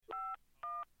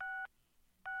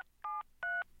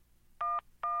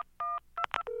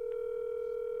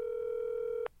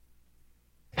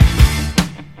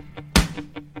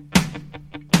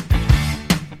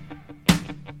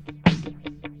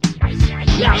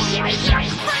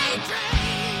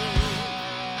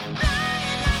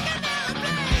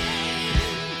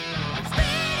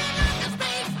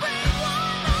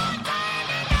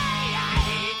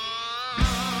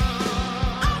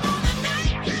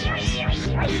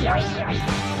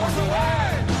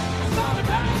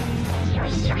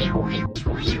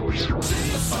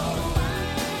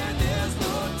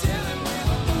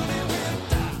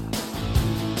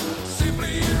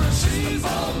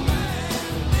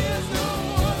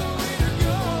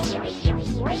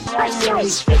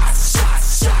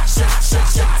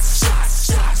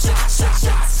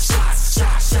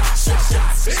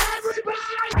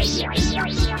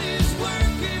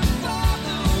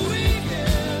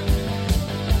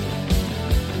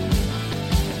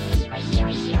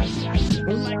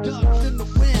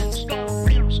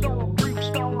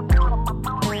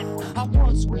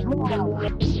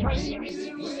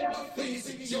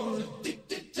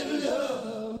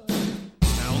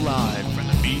Now live from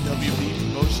the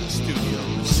BWB Promotion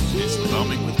Studios is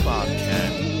Bumming with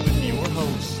Bobcat with your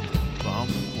host, Bum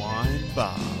Wine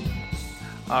Bob.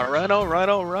 All right.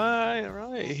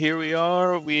 Here we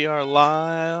are. We are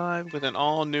live with an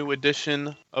all-new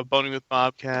edition of Bumming with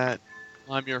Bobcat.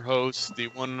 I'm your host, the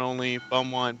one and only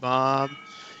Bum Wine Bob.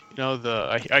 You know,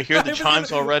 I hear the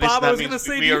chimes already, Bob, so that means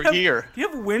we are here. Do you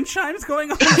have wind chimes going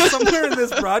on somewhere in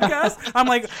this broadcast? I'm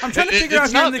trying to figure out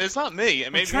here. It's not me.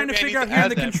 I'm trying to figure out here in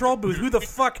the control booth who the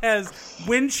fuck has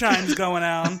wind chimes going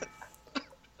on.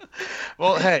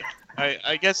 Well, hey,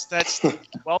 I guess that's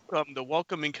welcome. The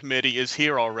welcoming committee is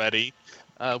here already.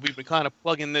 We've been kind of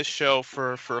plugging this show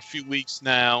for a few weeks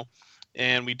now,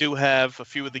 and we do have a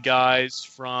few of the guys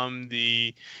from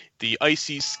the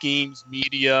Icy Schemes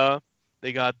Media.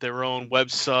 They got their own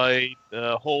website,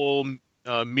 the whole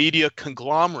media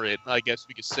conglomerate, I guess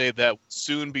we could say, that will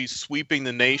soon be sweeping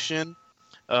the nation.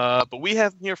 But we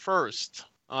have them here first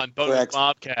on Bumming with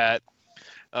Bobcat.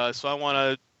 So I want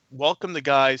to welcome the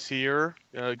guys here.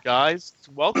 Guys,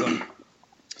 welcome.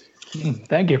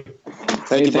 Thank you.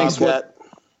 Thank you, Bobcat.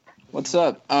 What's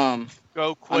up?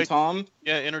 Go quick. I'm Tom.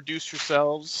 Yeah, introduce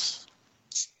yourselves.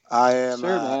 I am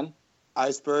man.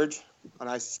 Iceberg on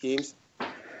Icy Schemes.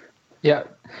 Yeah,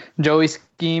 Joey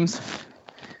Schemes.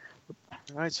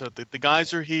 All right, so the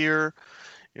guys are here.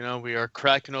 You know, we are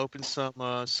cracking open some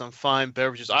fine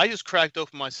beverages. I just cracked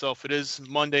open myself. It is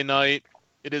Monday night.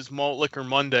 It is Malt Liquor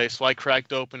Monday, so I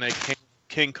cracked open a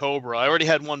King Cobra. I already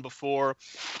had one before.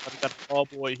 I've got a tall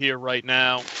boy here right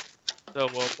now. So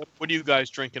what are you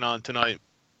guys drinking on tonight?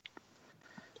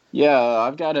 Yeah,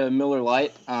 I've got a Miller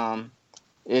Lite.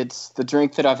 It's the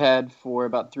drink that I've had for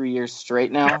about 3 years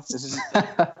straight now. This is.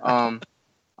 I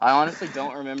honestly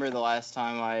don't remember the last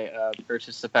time I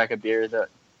purchased a pack of beer that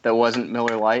wasn't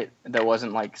Miller Lite, that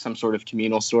wasn't like some sort of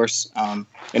communal source.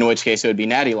 In which case it would be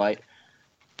Natty Light.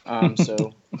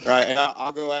 So. Right, and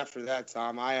I'll go after that,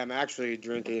 Tom. I am actually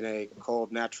drinking a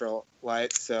cold natural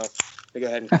light, so I'll go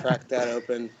ahead and crack that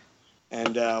open,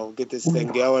 and we'll get this thing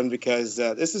going because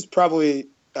this is probably,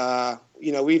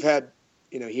 we've had,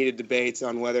 heated debates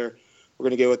on whether we're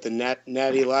going to go with the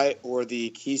Natty Light or the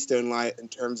Keystone Light in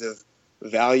terms of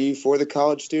value for the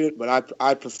college student, but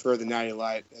I prefer the Natty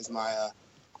Light as my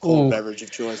cold beverage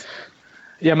of choice.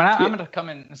 Yeah, man, I'm going to come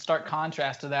in and start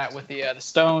contrast to that with the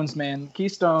Stones, man.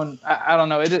 Keystone, I don't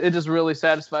know, it just really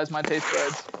satisfies my taste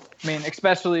buds. I mean,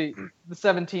 especially the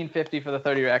 $17.50 for the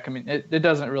 30 rack. I mean, it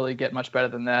doesn't really get much better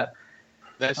than that.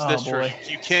 That's true.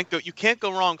 You can't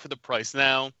go wrong for the price.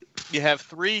 Now, you have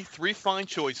three fine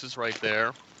choices right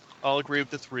there. I'll agree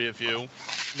with the three of you.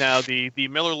 Now, the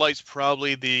Miller Lite's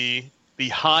probably the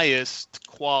highest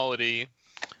quality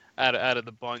out of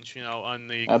the bunch, on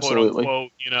the Absolutely.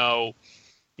 quote unquote,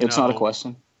 it's not a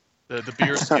question. The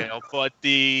beer scale. But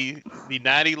the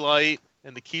Natty Light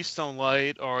and the Keystone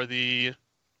Light are the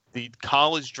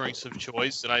college drinks of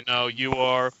choice, and I know you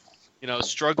are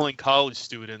struggling college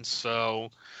students,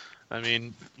 so I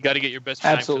mean, you got to get your best.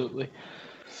 Absolutely.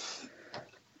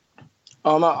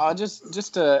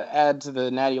 Just to add to the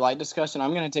Natty Light discussion,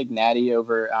 I'm going to take Natty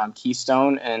over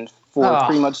Keystone, and for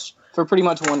pretty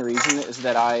much one reason is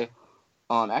that I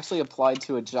actually applied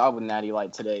to a job with Natty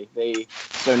Light today.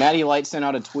 So Natty Light sent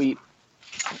out a tweet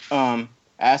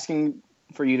asking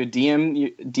for you to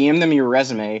DM them your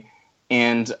resume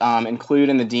and include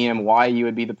in the DM why you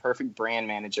would be the perfect brand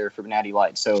manager for Natty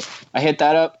Light. So I hit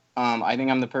that up. I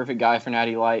think I'm the perfect guy for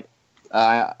Natty Light.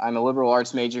 I'm a liberal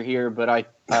arts major here, but I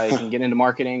can get into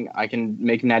marketing. I can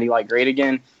make Natty Light great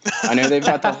again. I know they've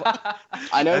got the.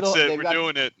 I know we're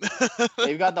doing it.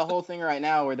 They've got the whole thing right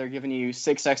now where they're giving you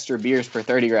 6 extra beers per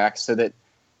 30 racks, so that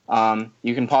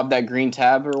you can pop that green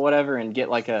tab or whatever and get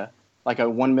like a like a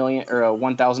 $1 million or a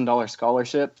 $1,000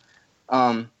 scholarship.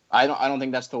 I don't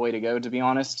think that's the way to go, to be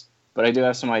honest. But I do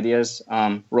have some ideas.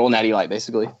 Roll Natty Light,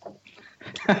 basically.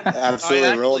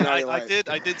 Absolutely, roll Natty I Light.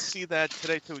 I did see that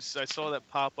today too. I saw that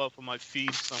pop up on my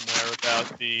feed somewhere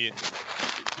about the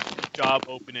job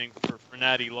opening for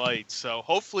Natty Light. So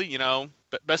hopefully,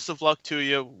 best of luck to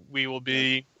you. We will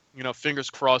be, fingers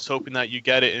crossed, hoping that you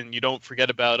get it and you don't forget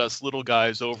about us little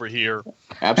guys over here.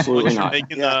 Absolutely not.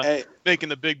 Making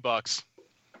the big bucks.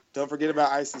 Don't forget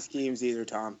about Icy Schemes either,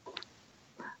 Tom.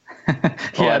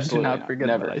 Do not forget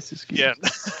about Icy Schemes. Yeah.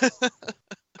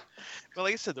 Well,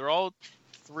 like I said, they're all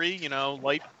three,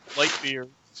 light beers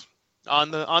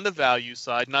on the value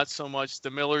side. Not so much the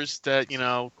Millers that,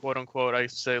 quote unquote, I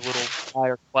say a little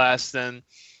higher class than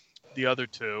the other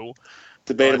two.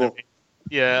 Debatable. But,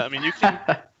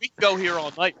 we can go here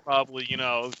all night probably,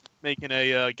 making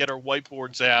get our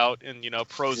whiteboards out and,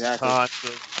 pros and cons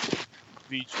of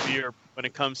each beer. When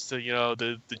it comes to,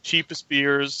 the cheapest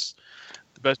beers,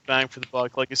 the best bang for the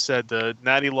buck, like I said, the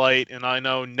Natty Light, and I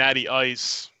know Natty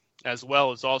Ice as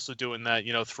well is also doing that,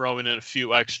 throwing in a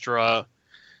few extra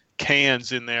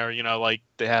cans in there, like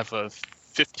they have a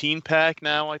 15-pack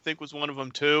now, I think was one of them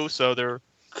too. So they're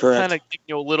kind of giving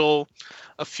you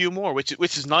a few more, which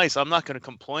is nice. I'm not going to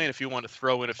complain if you want to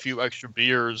throw in a few extra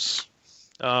beers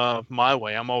my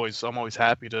way. I'm always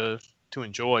happy to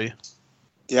enjoy.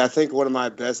 Yeah, I think one of my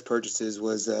best purchases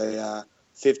was a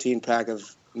 15-pack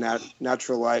of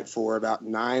Natural Light for about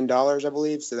 $9, I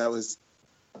believe. So that was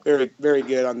very, very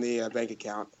good on the bank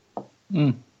account.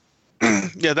 Mm.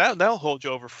 Yeah, that'll hold you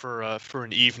over for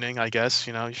an evening, I guess.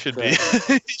 You should be.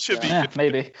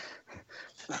 Maybe.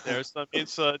 There's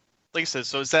it's like I said.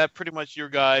 So is that pretty much your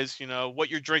guys? What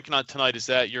you're drinking on tonight? Is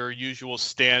that your usual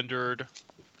standard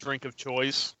drink of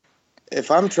choice?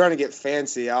 If I'm trying to get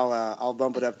fancy, I'll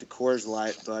bump it up to Coors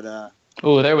Light. But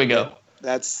there we go.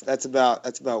 That's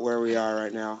about where we are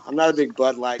right now. I'm not a big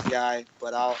Bud Light guy,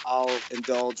 but I'll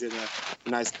indulge in a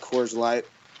nice Coors Light.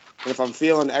 And if I'm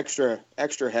feeling extra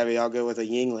heavy, I'll go with a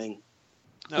Yingling.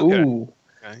 Okay. Ooh.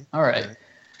 Okay. All right. Okay.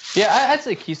 Yeah, I'd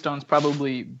say Keystone's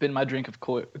probably been my drink of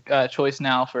choice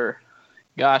now for,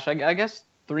 gosh, I guess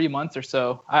 3 months or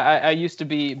so. I used to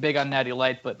be big on Natty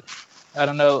Light, but I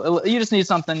don't know. You just need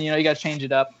something, you got to change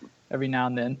it up every now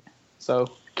and then. So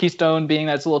Keystone being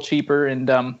that's a little cheaper, and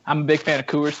I'm a big fan of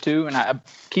Coors too. And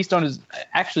Keystone is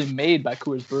actually made by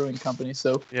Coors Brewing Company.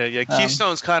 So yeah.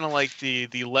 Keystone's kind of like the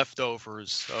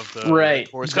leftovers of the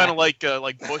right. Coors. It's kind of like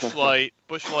Busch Light.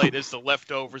 Busch Light is the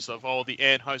leftovers of all the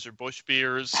Anheuser-Busch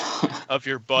beers of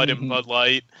your Bud and Bud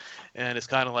Light, and it's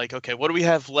kind of like, okay, what do we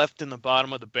have left in the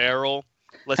bottom of the barrel?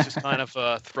 Let's just kind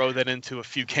of throw that into a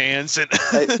few cans and,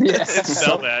 and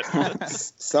sell that.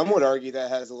 Some would argue that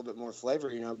has a little bit more flavor,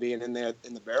 being in there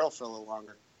in the barrel for a little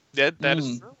longer. That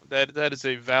is true. That is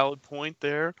a valid point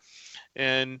there.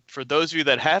 And for those of you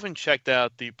that haven't checked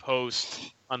out the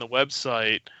post on the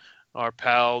website, our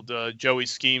pal Joey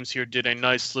Schemes here did a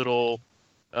nice little,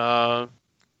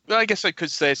 I guess I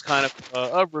could say it's kind of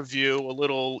a review, a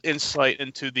little insight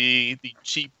into the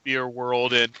cheap beer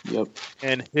world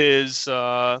and his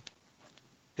love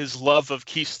of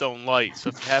Keystone Light. So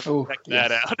if you haven't checked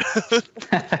that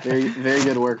out, very, very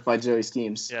good work by Joey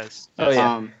Schemes. Yes. Oh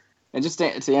yeah. And just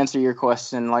to answer your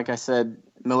question, like I said,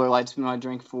 Miller Lite's been my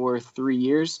drink for 3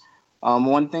 years.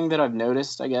 One thing that I've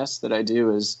noticed, I guess, that I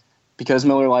do is because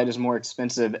Miller Lite is more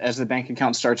expensive, as the bank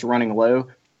account starts running low,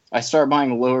 I start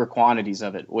buying lower quantities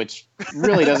of it, which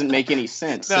really doesn't make any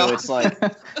sense. No.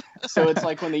 So it's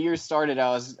like when the year started, I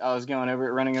was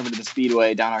running over to the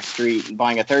Speedway down our street and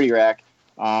buying a 30 rack.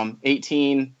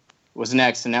 18 was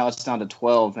next, and now it's down to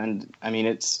 12. And I mean,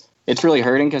 it's really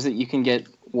hurting because you can get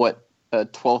a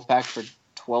 12 pack for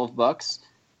 $12,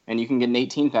 and you can get an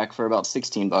 18 pack for about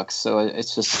 $16. So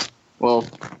it's just I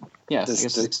guess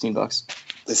 $16.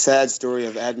 The sad story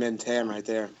of Admin Tam right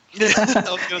there. I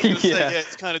was going to say,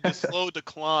 it's kind of the slow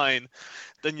decline.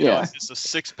 Then, it's just a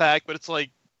 6-pack, but it's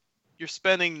like you're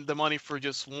spending the money for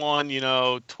just one,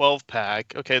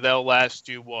 12-pack. Okay, that'll last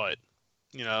you what?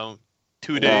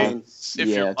 2 days? If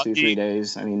you're lucky. 2-3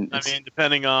 days. I mean,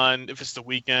 depending on if it's the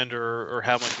weekend or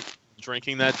how much you're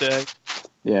drinking that day.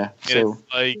 Yeah. And it's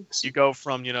like you go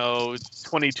from,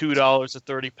 $22 a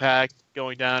 30-pack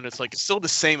going down. It's like it's still the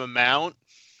same amount.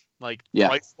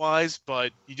 Price-wise,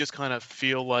 but you just kind of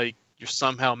feel like you're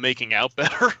somehow making out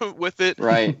better with it.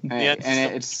 Right.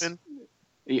 It's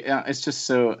just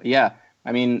so,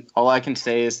 I mean, all I can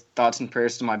say is thoughts and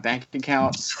prayers to my bank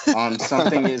account.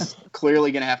 Something is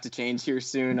clearly going to have to change here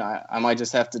soon. I might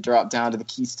just have to drop down to the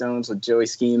Keystones with Joey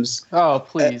Schemes. Oh,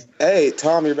 please. Hey,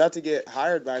 Tom, you're about to get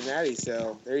hired by Natty,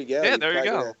 so there you go. Yeah, there you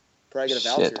go. Probably get a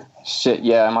voucher. Shit.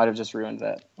 Yeah, I might have just ruined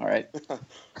that. All right.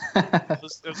 I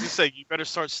was gonna say, you better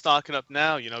start stocking up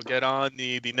now. Get on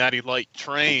the Natty Light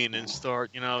train and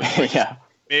start. Yeah.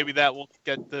 Maybe that will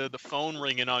get the phone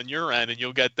ringing on your end, and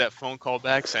you'll get that phone call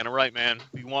back saying, "All right, man,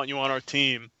 we want you on our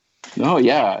team." No,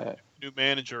 yeah. New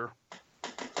manager.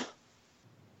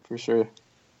 For sure.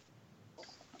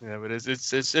 Yeah, but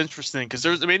it's interesting because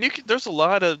there's a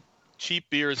lot of cheap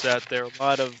beers out there, a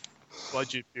lot of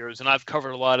budget beers, and I've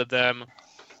covered a lot of them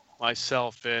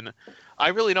myself, and I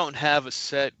really don't have a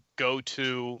set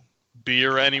go-to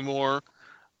beer anymore.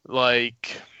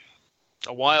 Like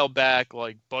a while back,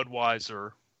 like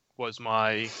Budweiser was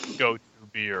my go-to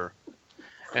beer,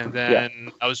 and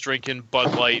then I was drinking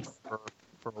Bud Light for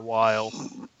a while,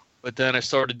 but then I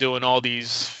started doing all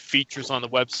these features on the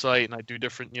website, and I do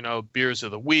different beers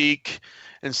of the week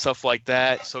and stuff like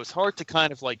that. So it's hard to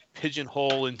kind of like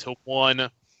pigeonhole into one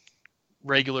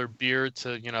regular beer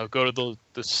to go to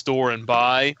the store and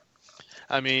buy.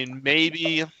 I mean,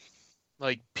 maybe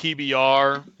like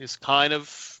PBR is kind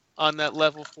of on that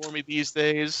level for me these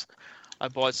days. I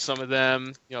bought some of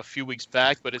them a few weeks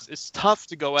back, but it's tough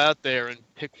to go out there and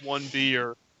pick one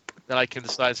beer that I can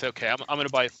decide to say, okay, I'm going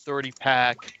to buy a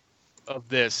 30-pack of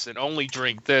this and only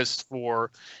drink this for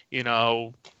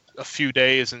a few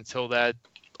days until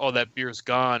all that beer's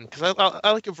gone, because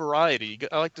I like a variety.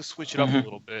 I like to switch it up a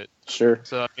little bit. Sure.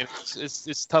 So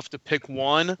it's tough to pick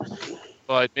one,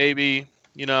 but maybe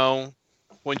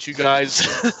once you guys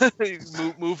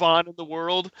move on in the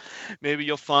world, maybe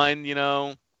you'll find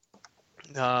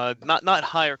not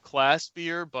higher class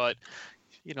beer, but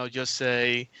just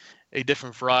a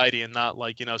different variety, and not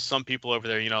like some people over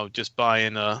there just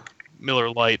buying a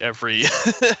Miller Lite every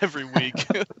week.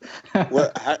 How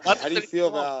do you feel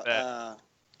about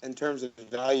in terms of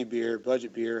value beer,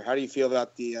 budget beer? How do you feel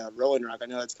about the Rolling Rock? I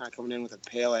know that's kind of coming in with a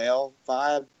pale ale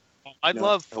vibe.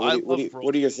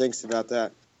 What are your thinks about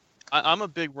that? I'm a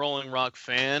big Rolling Rock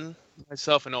fan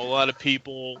myself. I know a lot of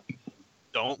people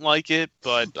don't like it,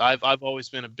 but I've always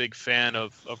been a big fan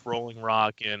of Rolling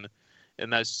Rock, and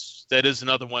that is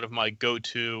another one of my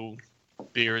go-to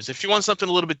beers. If you want something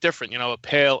a little bit different, a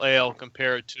pale ale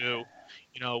compared to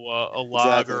a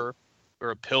lager or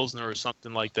a pilsner or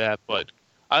something like that, but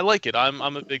I like it. I'm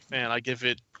a big fan. I give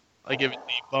it the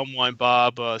Bum Wine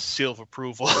Bob seal of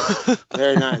approval.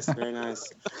 Very nice, very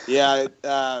nice. Yeah,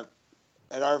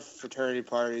 at our fraternity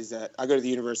parties, I go to the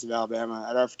University of Alabama.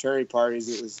 At our fraternity parties,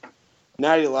 it was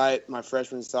Natty Light my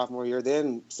freshman and sophomore year.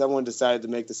 Then someone decided to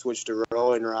make the switch to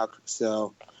Rolling Rock.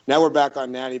 So now we're back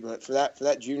on Natty, but for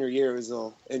that junior year, it was a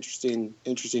little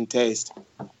interesting taste.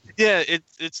 Yeah,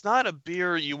 it's not a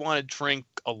beer you want to drink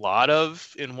a lot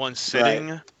of in one sitting.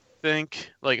 Right. I think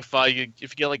like if you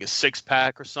get like a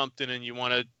 6-pack or something and you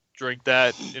want to drink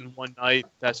that in one night,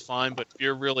 that's fine. But if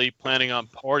you're really planning on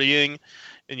partying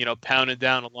and pounding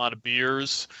down a lot of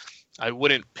beers, I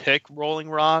wouldn't pick Rolling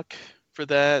Rock for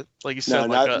that. Like you said,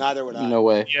 neither would I. No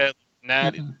way. Yeah,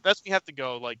 Natty. That's when you have to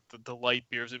go like the light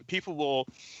beers, and people will,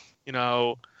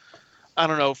 I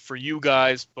don't know for you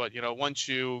guys, but once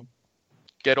you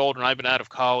get older, and I've been out of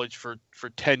college for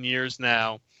 10 years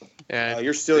now. And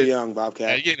you're still young,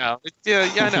 Bobcat. I know.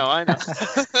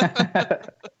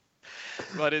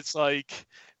 But it's like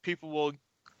people will,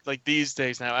 like these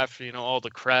days now, after all the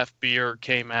craft beer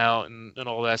came out and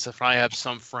all that stuff. I have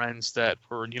some friends that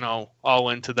were all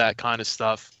into that kind of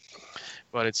stuff.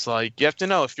 But it's like you have to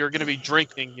know if you're going to be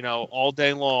drinking all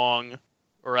day long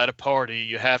or at a party,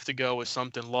 you have to go with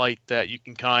something light that you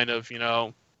can kind of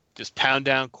just pound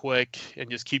down quick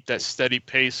and just keep that steady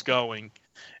pace going,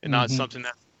 and not something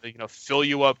that fill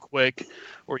you up quick,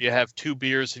 or you have 2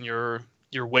 beers and you're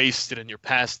wasted and you're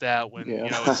passed out when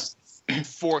it's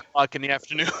 4 o'clock in the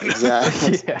afternoon.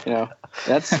 Exactly. Yeah.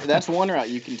 That's one route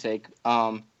you can take.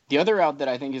 The other route that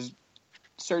I think is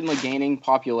certainly gaining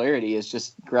popularity is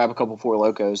just grab a couple Four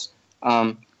Locos.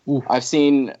 I've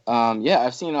seen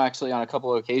actually on a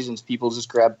couple of occasions people just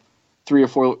grab 3 or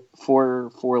 4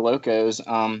 Four Locos,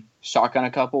 shotgun a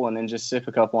couple, and then just sip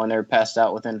a couple, and they're passed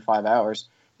out within 5 hours.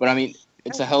 But I mean,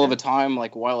 it's a hell of a time,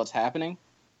 like while it's happening.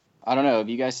 I don't know. Have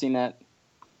you guys seen that?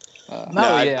 I've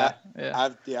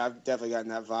definitely gotten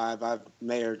that vibe. I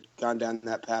may have gone down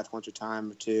that path once or time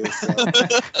or two. So.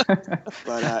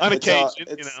 But on occasion,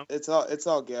 it's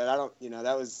all good. I don't,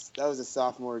 that was a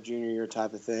sophomore junior year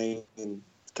type of thing, and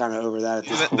kind of over that at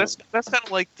this point. That's kind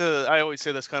of like I always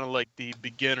say that's kind of like the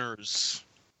beginners,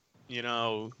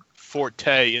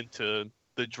 forte into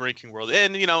the drinking world.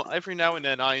 And every now and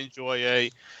then I enjoy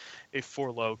a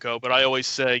Four Loko, but I always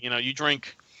say you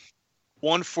drink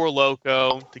 1 Four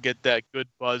Loko to get that good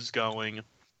buzz going.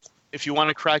 If you want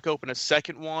to crack open a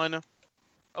second one,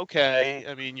 okay.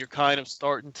 I mean, you're kind of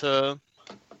starting to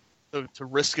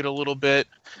risk it a little bit,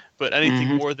 but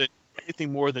anything more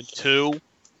than 2,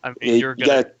 I mean,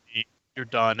 Yeah, you're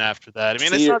done after that. I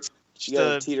mean, teeter- it's not so you got to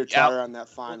much teeter the totter on that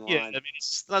fine yeah. I line. mean,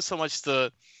 it's not so much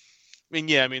the. I mean,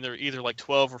 yeah. I mean, they're either like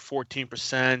 12 or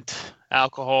 14%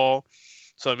 alcohol.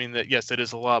 So I mean, that yes, it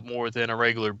is a lot more than a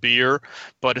regular beer,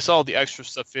 but it's all the extra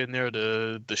stuff in there,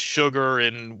 the sugar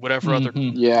and whatever other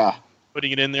Yeah.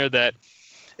 putting it in there that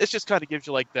it just kind of gives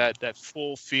you like that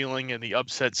full feeling and the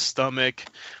upset stomach,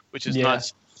 which is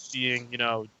not being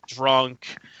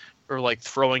drunk or like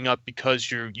throwing up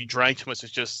because you drank too much.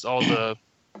 It's just all the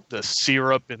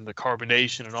syrup and the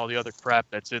carbonation and all the other crap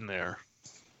that's in there.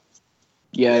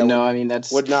 Yeah, no, I mean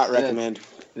would not recommend.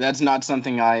 That's not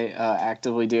something I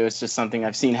actively do. It's just something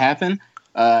I've seen happen,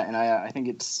 and I think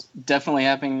it's definitely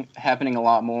happening a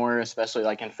lot more, especially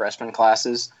like in freshman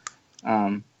classes.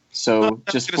 So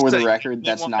just for the record,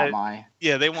 that's not my.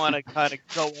 Yeah, they want to kind of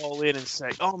go all in and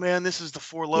say, "Oh man, this is the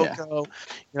Four Loko.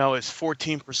 It's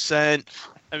 14%.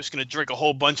 I'm just gonna drink a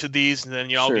whole bunch of these, and then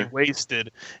I'll be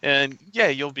wasted." And yeah,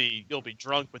 you'll be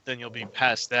drunk, but then you'll be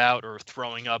passed out or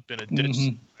throwing up in a ditch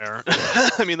somewhere.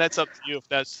 I mean, that's up to you if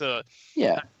that's how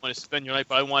you want to spend your night.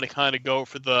 But I want to kind of go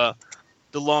for the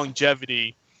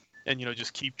longevity, and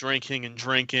just keep drinking and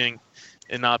drinking,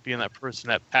 and not being that person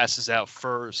that passes out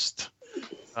first.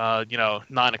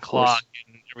 9 o'clock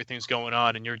and everything's going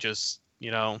on, and you're just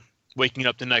waking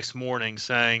up the next morning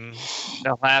saying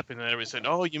that happened, and everybody said,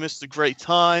 "Oh, you missed a great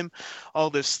time. All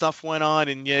this stuff went on,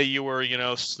 and yeah, you were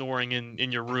snoring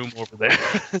in your room over there."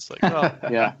 It's like, oh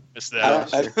yeah, missed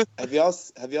that. Have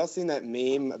y'all seen that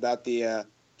meme about the? I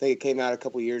think it came out a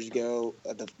couple years ago.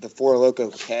 The Four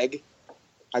Loko keg.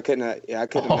 I couldn't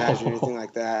imagine anything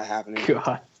like that happening.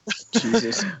 God,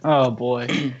 Jesus. Oh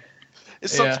boy.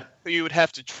 It's something you would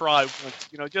have to try once,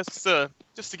 just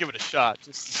to give it a shot,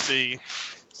 just to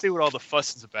see what all the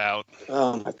fuss is about.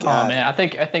 Oh my God! Oh man, I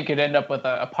think it'd end up with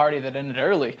a party that ended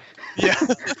early. Yeah,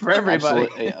 for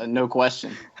everybody. No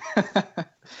question.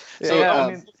 So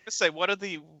I mean, let's say, what are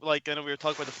the I know we were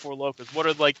talking about the Four Locos. What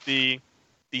are like the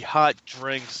hot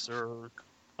drinks or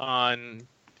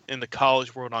in the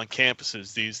college world on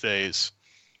campuses these days?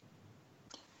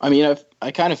 I mean,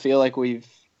 I kind of feel like we've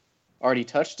already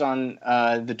touched on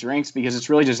the drinks because it's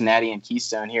really just Natty and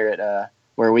Keystone here at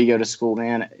where we go to school,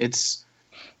 man. It's,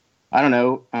 I don't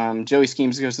know, Joey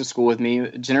Schemes goes to school with me.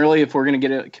 Generally, if we're going to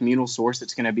get a communal source,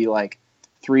 it's going to be like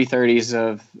 330s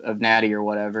of Natty or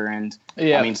whatever. And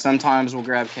I mean, sometimes we'll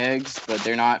grab kegs, but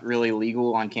they're not really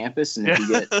legal on campus. And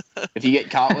if you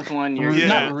get caught with one, you're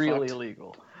not really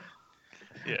legal.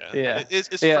 Yeah.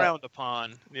 It's frowned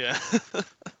upon. Yeah.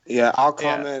 Yeah, I'll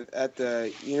comment at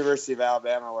the University of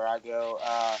Alabama where I go.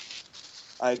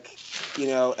 At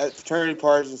fraternity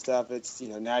parties and stuff, it's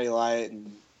Natty Light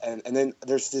and then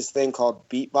there's this thing called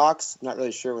Beatbox. I'm not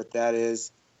really sure what that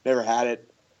is. Never had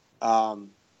it,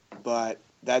 but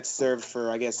that's served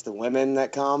for I guess the women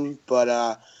that come.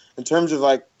 But in terms of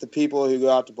like the people who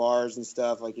go out to bars and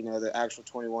stuff, like the actual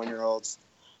 21-year-olds.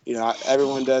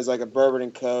 Everyone does like a bourbon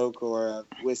and Coke or a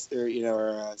whiskey, or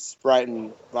a Sprite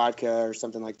and vodka or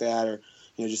something like that, or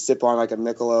just sip on like a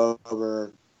Michelob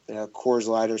or Coors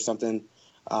Light or something.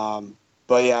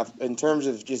 But yeah, in terms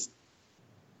of just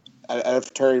at a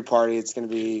fraternity party, it's going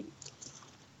to be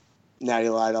Natty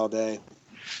Light all day.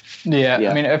 Yeah,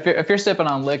 I mean, if you're sipping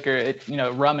on liquor,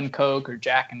 rum and Coke or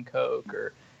Jack and Coke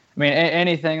or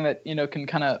anything that can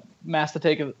kind of mask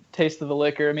the taste of the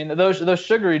liquor. I mean, those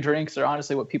sugary drinks are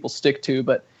honestly what people stick to.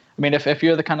 But I mean, if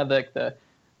you're the kind of the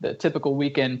typical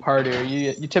weekend partier,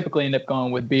 you typically end up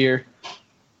going with beer.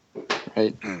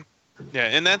 Right. Yeah,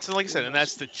 and that's like I said, and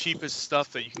that's the cheapest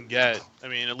stuff that you can get. I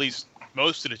mean, at least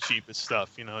most of the cheapest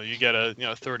stuff. You get a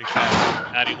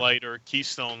 30-pack Natty Light or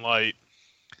Keystone Light,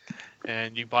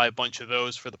 and you buy a bunch of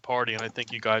those for the party, and I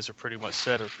think you guys are pretty much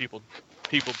set. Or people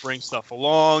bring stuff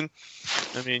along.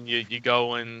 I mean, you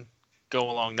go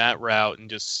along that route and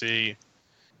just see,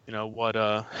 what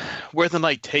where the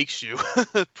night takes you,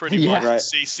 pretty much. Right.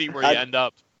 See where you end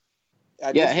up.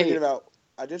 I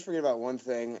did forget about one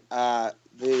thing.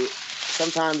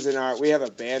 Sometimes we have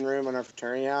a band room in our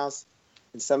fraternity house,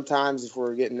 and sometimes if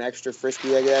we're getting extra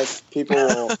frisky, I guess people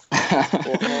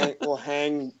will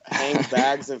hang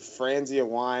bags of Franzia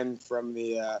wine from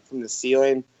the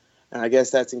ceiling. And I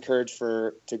guess that's encouraged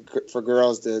for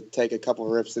girls to take a couple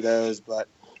of rips of those, but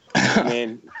I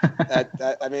mean,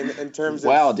 in terms of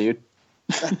wow, dude.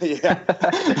 Yeah.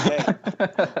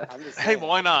 Hey,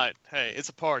 why not? Hey, it's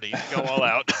a party. Go all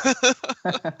out.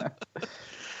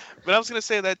 But I was gonna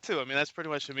say that too. I mean, that's pretty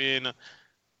much. I mean,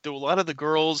 do a lot of the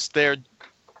girls there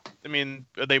I mean,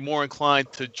 are they more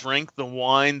inclined to drink the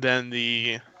wine than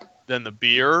the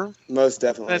beer Most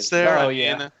definitely. that's there? Oh, I mean, yeah.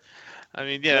 Yeah. Most I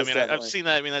mean, I've definitely. seen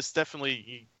that. I mean, that's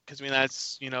definitely because I mean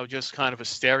that's just kind of a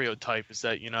stereotype is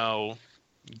that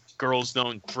girls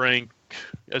don't drink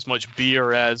as much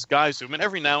beer as guys do. I mean,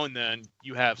 every now and then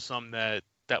you have some that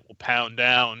will pound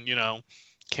down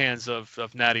cans of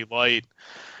Natty Light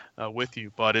with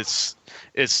you, but it's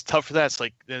tough for that. It's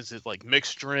like is it like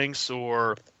mixed drinks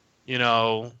or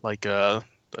like a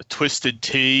twisted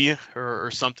tea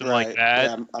or something like Right.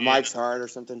 that. Yeah, a Mike's Hard or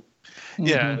something.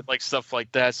 Yeah, Mhm. like stuff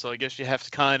like that. So I guess you have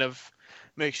to kind of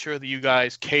make sure that you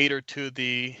guys cater to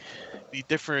the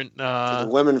different. To the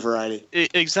women variety.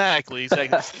 Exactly.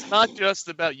 It's not just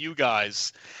about you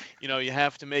guys. You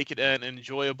have to make it an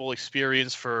enjoyable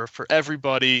experience for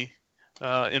everybody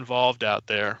involved out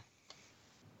there.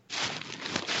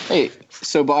 Hey,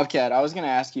 so Bobcat, I was going to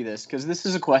ask you this because this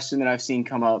is a question that I've seen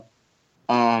come up,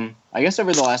 I guess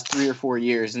over the last 3 or 4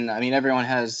 years, and I mean everyone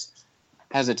has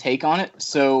a take on it.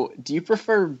 So, do you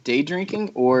prefer day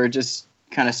drinking or just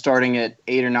kind of starting at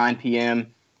 8 or 9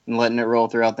 p.m. and letting it roll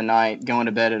throughout the night, going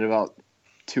to bed at about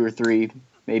 2 or 3,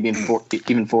 maybe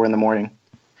even 4 in the morning?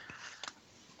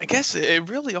 I guess it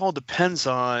really all depends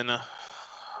on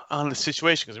the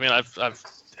situation. Because I mean,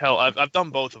 I've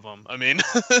done both of them. I mean,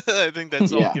 I think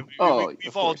that's all. Yeah. We've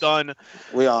Of all course. done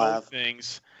We all both have.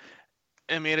 things.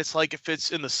 I mean, it's like if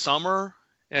it's in the summer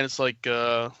and it's like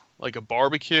a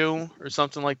barbecue or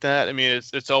something like that. I mean,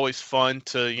 it's always fun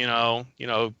to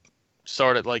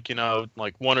start at like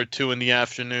 1 or 2 in the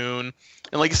afternoon,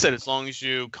 and like I said, as long as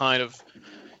you kind of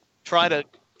try to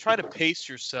pace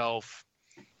yourself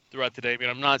throughout the day. I mean,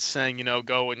 I'm not saying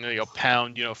go and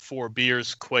pound 4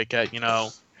 beers quick at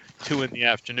 2 in the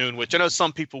afternoon, which I know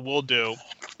some people will do,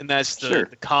 and that's Sure.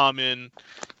 the common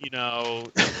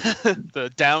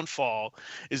the downfall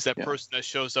is that Yeah. person that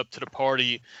shows up to the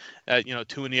party at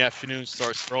 2 in the afternoon,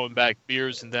 starts throwing back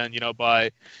beers, and then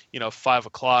by 5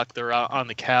 o'clock they're out on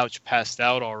the couch passed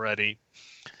out already.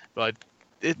 But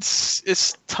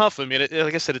it's tough. I mean,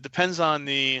 like I said, it depends on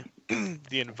the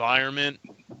environment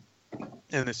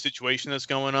and the situation that's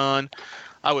going on.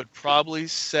 I would probably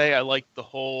say I like the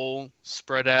whole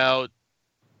spread out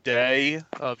day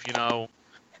of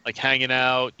like hanging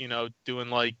out, doing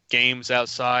like games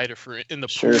outside or for in the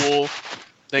Sure. pool,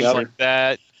 things Yep. like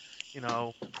that.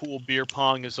 Pool beer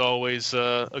pong is always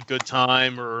a good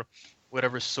time, or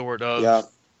whatever sort of Yeah.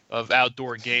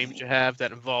 outdoor games you have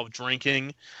that involve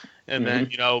drinking, and then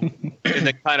Mm-hmm. and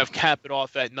then kind of cap it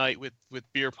off at night with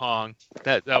beer pong.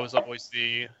 That was always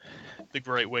the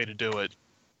great way to do it.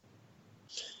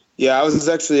 Yeah, I was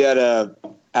actually at a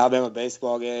Alabama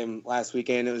baseball game last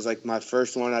weekend. It was like my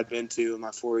first one I'd been to in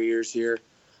my 4 years here.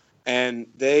 And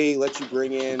they let you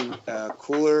bring in a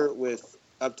cooler with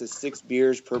up to 6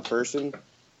 beers per person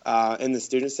in the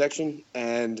student section.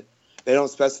 And they don't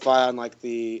specify on like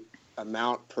the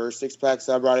amount per 6-pack.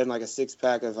 So I brought in like a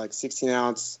 6-pack of like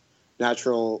 16-ounce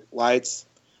natural lights.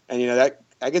 And,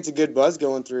 that gets a good buzz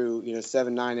going through,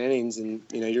 7, 9 innings. And,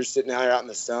 you're sitting out in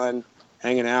the sun,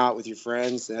 hanging out with your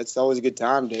friends. That's always a good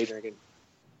time, day drinking.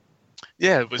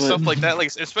 Yeah, with stuff like that,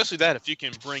 like especially that, if you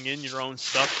can bring in your own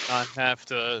stuff, not have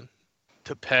to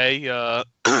pay, or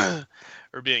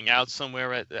being out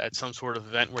somewhere at some sort of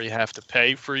event where you have to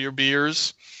pay for your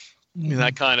beers, I mean,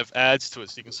 that kind of adds to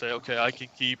it. So you can say, okay, I can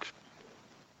keep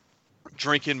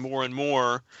drinking more and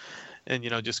more, and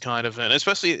just kind of, and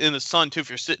especially in the sun too, if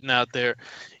you're sitting out there,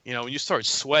 when you start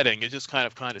sweating, it just kind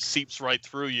of seeps right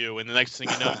through you, and the next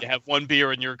thing you know, you have one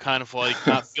beer and you're kind of like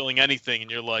not feeling anything, and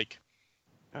you're like,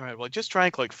 all right, well, I just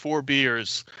drank like 4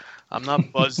 beers. I'm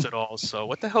not buzzed at all. So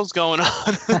what the hell's going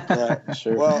on? Right.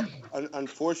 Sure. Well,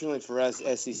 unfortunately for us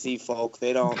SEC folk,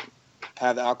 they don't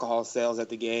have alcohol sales at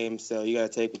the game, so you got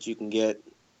to take what you can get.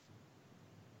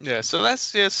 Yeah, so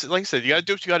that's just like I said. You got to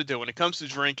do what you got to do when it comes to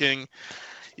drinking.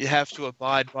 You have to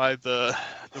abide by the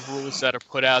rules that are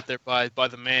put out there by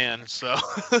the man. So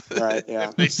Right. Yeah.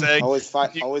 if they say always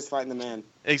fighting the man.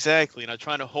 exactly,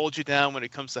 trying to hold you down when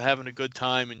it comes to having a good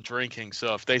time and drinking.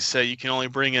 So if they say you can only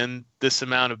bring in this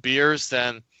amount of beers,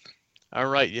 then all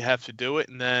right, you have to do it,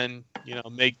 and then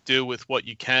make do with what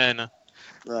you can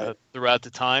Right. throughout the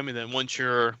time, and then once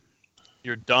you're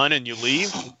done and you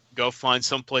leave, go find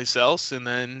someplace else, and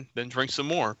then drink some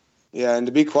more. Yeah, and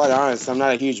to be quite honest, I'm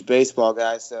not a huge baseball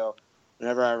guy, so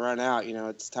whenever I run out,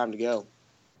 it's time to go.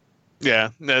 Yeah,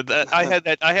 I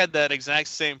had that exact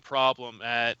same problem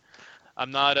at.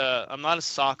 I'm not a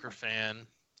soccer fan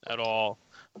at all,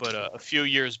 but a few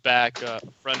years back, a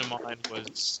friend of mine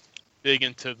was big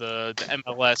into the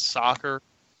MLS soccer,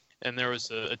 and there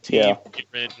was a team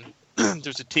here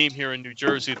there's a team here in New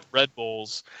Jersey, the Red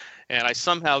Bulls, and I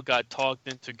somehow got talked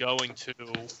into going to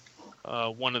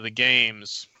one of the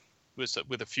games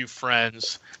with a few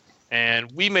friends,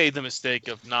 and we made the mistake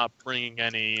of not bringing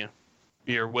any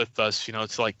beer with us,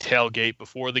 to like tailgate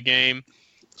before the game.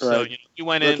 So Right. you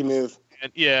went Rookie in, move.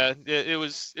 and yeah, it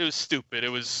was stupid. It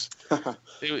was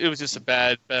it was just a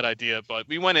bad idea. But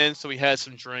we went in, so we had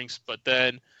some drinks. But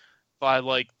then by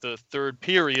like the third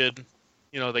period,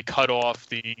 they cut off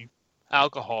the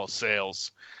alcohol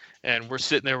sales, and we're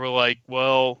sitting there. We're like,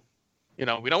 well, we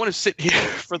don't want to sit here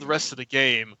for the rest of the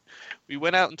game. We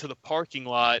went out into the parking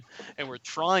lot, and we're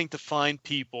trying to find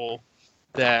people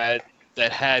that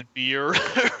had beer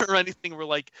or anything. We're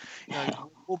like,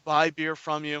 we'll buy beer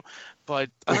from you,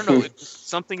 but I don't know, it's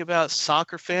something about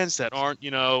soccer fans that aren't,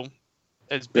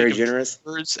 as big Very of generous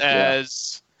drinkers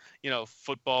as,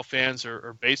 football fans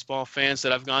or baseball fans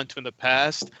that I've gone to in the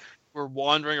past. We're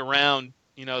wandering around,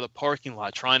 the parking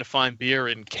lot trying to find beer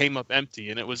and came up empty,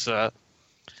 and it was a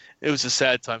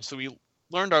sad time. So we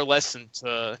learned our lesson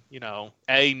to,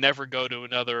 never go to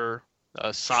another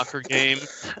soccer game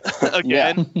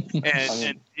again,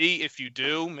 and B, if you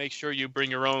do, make sure you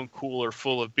bring your own cooler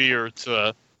full of beer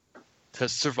to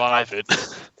survive it.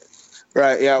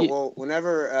 Right. Yeah. Well,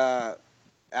 whenever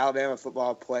Alabama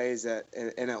football plays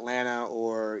in Atlanta,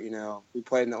 or we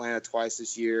played in Atlanta twice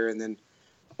this year, and then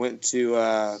went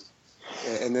to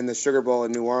and then the Sugar Bowl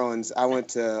in New Orleans. I went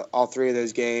to all three of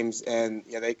those games, and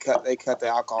they cut the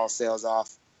alcohol sales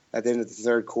off at the end of the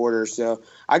third quarter. So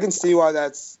I can see why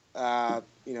that's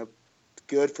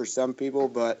good for some people,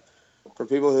 but for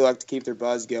people who like to keep their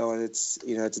buzz going, it's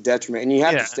it's a detriment, and you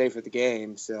have to stay for the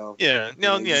game. So I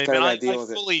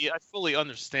fully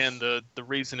understand the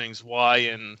reasonings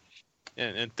why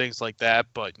and things like that.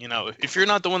 But if you're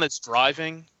not the one that's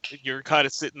driving, you're kind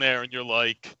of sitting there and you're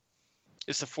like,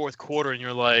 it's the fourth quarter, and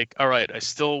you're like, all right, I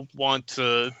still want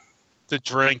to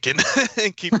drink and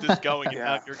keep this going, and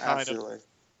now you're kind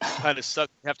of stuck.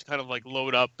 You have to kind of like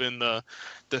load up in the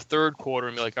third quarter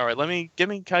and be like, all right,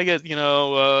 can I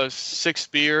get 6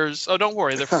 beers? Oh, don't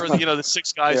worry, they're for the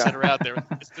 6 guys that are out there.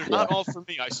 They're not all for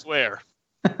me, I swear.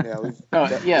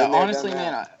 Honestly,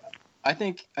 man, I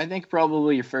think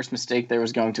probably your first mistake there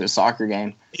was going to a soccer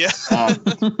game. Yeah.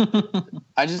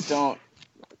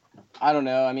 I don't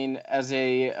know. I mean, as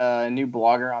a new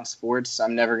blogger on sports,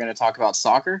 I'm never going to talk about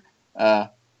soccer. I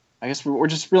guess we're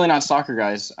just really not soccer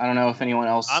guys. I don't know if anyone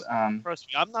else. Trust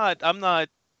me, I'm not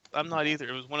either.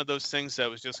 It was one of those things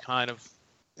that was just kind of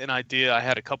an idea. I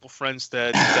had a couple friends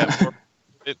that worked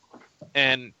it,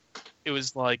 and it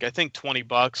was like I think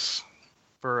 $20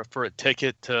 for a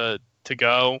ticket to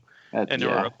go, and there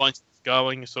were a bunch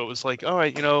going. So it was like, all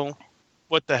right,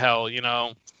 what the hell,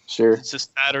 Sure. It's a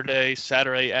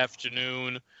Saturday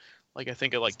afternoon, like I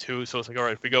think at like 2. So it's like, all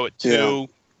right, if we go at 2.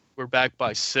 We're back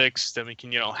by 6, then we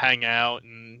can, hang out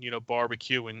and,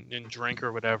 barbecue and drink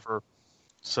or whatever.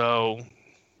 So,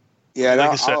 like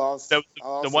I said, that was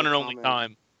the one and only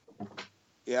time.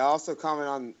 Yeah, I'll also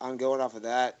comment on going off of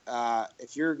that.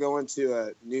 If you're going to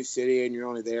a new city and you're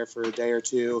only there for a day or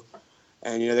two,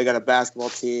 and, they got a basketball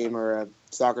team or a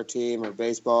soccer team or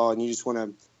baseball, and you just want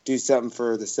to do something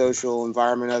for the social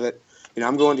environment of it.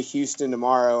 I'm going to Houston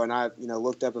tomorrow, and I,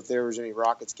 looked up if there was any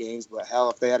Rockets games, but hell,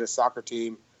 if they had a soccer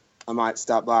team, I might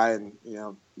stop by and,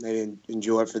 maybe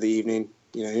enjoy it for the evening.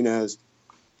 Who knows?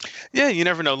 Yeah, you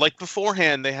never know. Like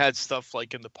beforehand, they had stuff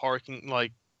like in the parking,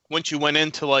 like once you went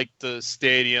into like the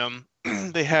stadium,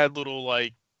 they had little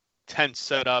like tents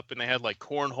set up, and they had like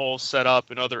cornhole set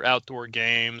up and other outdoor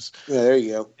games. Yeah, there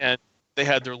you go. And they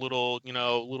had their little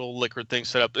liquor thing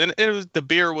set up, and the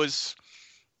beer was,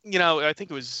 I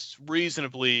think it was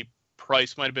reasonably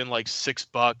priced. Might have been like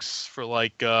 $6 for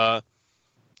like a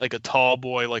tall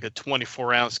boy, like a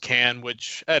 24-ounce can,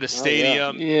 which at a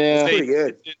stadium, it's pretty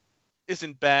good.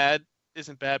 Isn't bad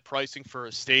pricing for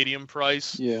a stadium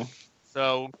price. Yeah.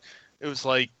 So it was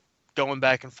like going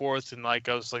back and forth, and like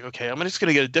I was like, okay, I'm just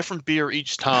gonna get a different beer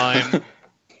each time.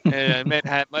 And might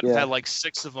have had like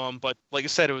 6 of them, but like I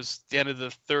said, it was the end of the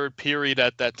third period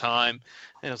at that time,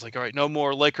 and I was like, all right, no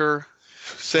more liquor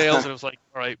sales. And I was like,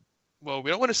 all right, well, we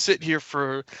don't want to sit here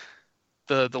for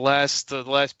the last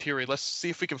period. Let's see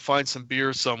if we can find some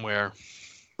beer somewhere.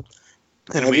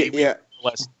 And Have you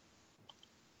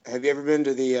ever been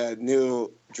to the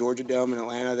new Georgia Dome in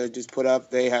Atlanta they just put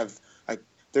up? They have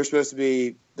they're supposed to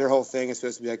be, their whole thing is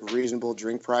supposed to be like reasonable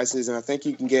drink prices, and I think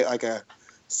you can get like a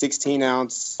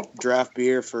 16-ounce draft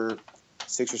beer for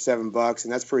 $6 or $7,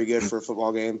 and that's pretty good for a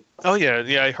football game. Oh yeah.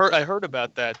 I heard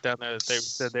about that down there. They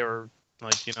said they were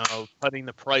like cutting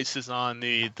the prices on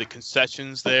the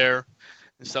concessions there,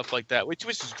 and stuff like that, which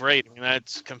is great. I mean,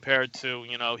 that's compared to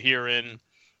here in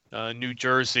New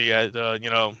Jersey at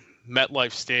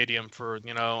MetLife Stadium for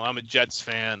I'm a Jets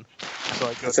fan, so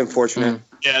I go. That's unfortunate.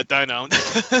 Yeah, I know.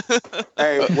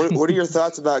 Hey, what are your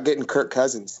thoughts about getting Kirk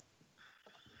Cousins?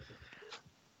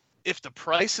 If the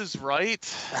price is right,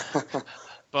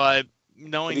 but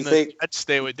knowing the Jets,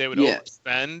 they would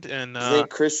overspend. And do you think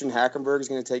Christian Hackenberg is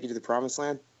going to take you to the promised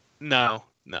land? No.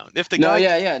 If the guy,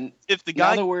 If the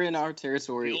guy, now that we're in our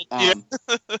territory,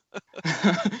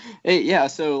 yeah.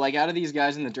 So like out of these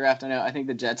guys in the draft, I think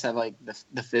the Jets have like the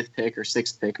 5th pick or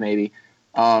 6th pick maybe.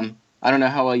 I don't know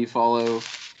how well you follow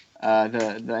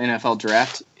the NFL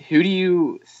draft. Who do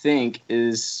you think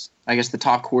is, I guess, the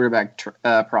top quarterback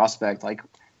prospect? Like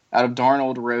out of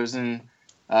Darnold, Rosen,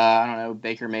 I don't know,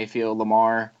 Baker Mayfield,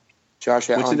 Lamar, Josh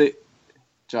Allen.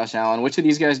 Josh Allen. Which of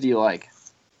these guys do you like?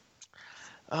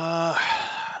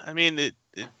 I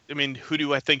mean, who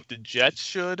do I think the Jets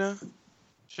should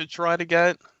try to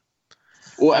get?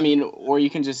 Well, I mean, or you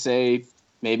can just say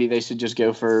maybe they should just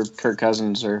go for Kirk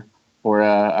Cousins, or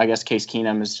I guess Case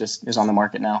Keenum is on the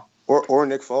market now, or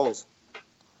Nick Foles.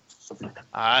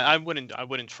 I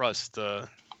wouldn't trust.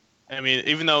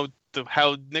 Even though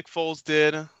how Nick Foles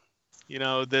did,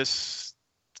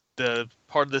 the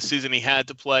part of the season he had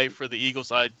to play for the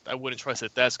Eagles, I wouldn't trust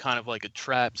it. That's kind of like a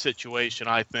trap situation,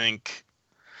 I think.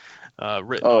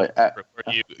 Where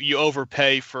you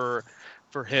overpay for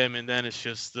him, and then it's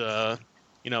just a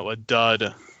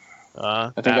dud.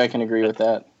 I think I can agree with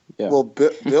that. Yeah. Well,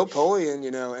 Bill Polian,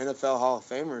 NFL Hall of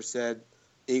Famer, said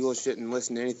Eagles shouldn't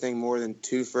listen to anything more than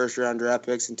 2 first-round draft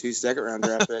picks and 2 second-round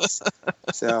draft picks.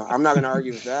 So I'm not going to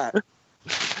argue with that.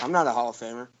 I'm not a Hall of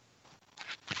Famer.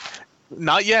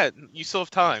 Not yet. You still have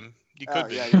time. You could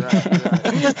be. Yeah, you're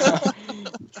right.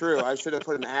 True. I should have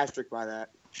put an asterisk by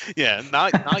that. Yeah,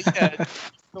 not yet.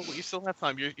 You still have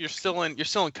time. You're still in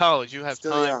college. You have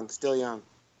time. Still young.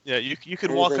 Yeah, you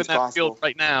could walk in that field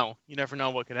right now. You never know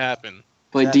what could happen.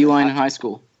 Play D-line in high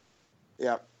school.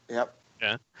 Yep.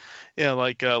 Yeah,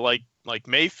 like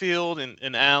Mayfield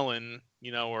and Allen,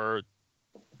 are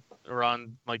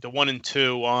on like the 1 and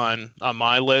 2 on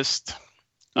my list.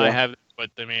 Yeah. I have, but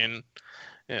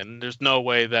and there's no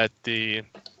way that they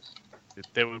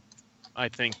would, I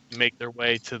think, make their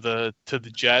way to the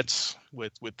Jets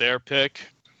with their pick.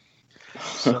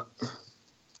 So,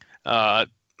 but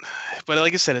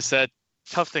like I said, it's that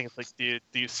tough thing. It's like, do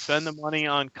you spend the money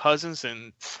on Cousins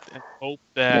and hope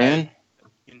that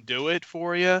he can do it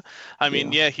for you?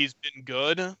 He's been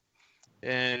good,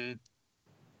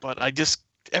 but I just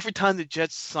every time the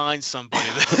Jets sign somebody,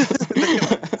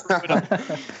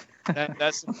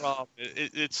 that's the problem.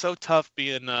 It's so tough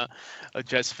being a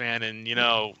Jets fan, and You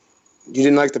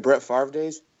didn't like the Brett Favre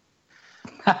days?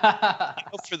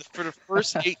 For the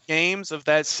first 8 games of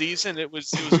that season, it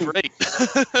was great.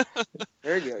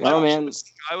 There you go. Oh man,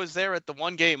 I was there at the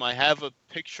one game. I have a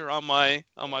picture on my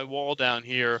wall down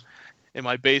here in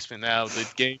my basement now. The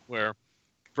game where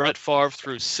Brett Favre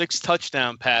threw 6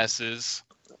 touchdown passes,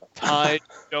 tied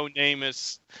Joe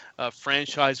Namath's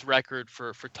franchise record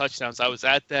for touchdowns. I was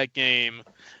at that game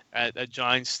at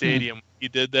Giants Stadium. He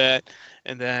did that,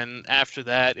 and then after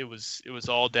that, it was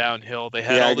all downhill. They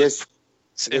had I guess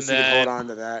you can hold on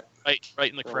to that.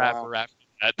 Right in the crapper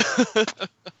after that.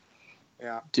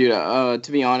 Yeah, dude.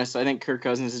 To be honest, I think Kirk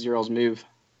Cousins is your all's move.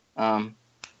 I don't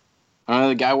know.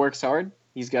 The guy works hard.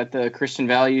 He's got the Christian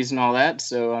values and all that.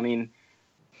 So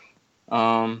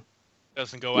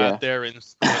doesn't go out there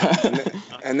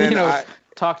and then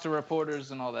talk to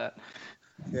reporters and all that.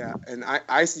 Yeah, and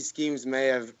Icy Schemes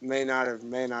may not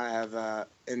have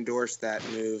endorsed that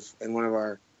move in one of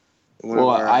our.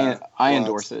 I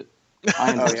endorse it.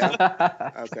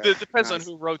 Okay. It depends on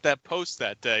who wrote that post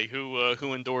that day,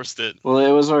 who endorsed it. Well,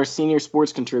 it was our senior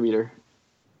sports contributor.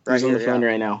 He's on the phone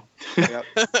right now. Yep.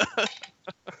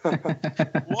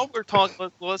 What we're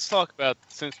talking, let's talk about,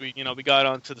 since we got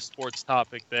onto the sports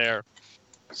topic there.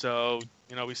 So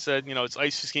we said it's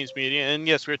Icy Schemes Media, and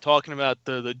yes, we're talking about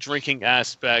the drinking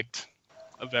aspect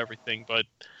of everything. But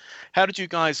how did you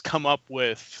guys come up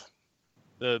with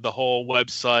the whole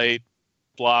website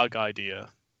blog idea?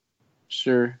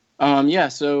 Sure.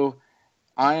 So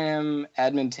I am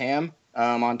admin Tam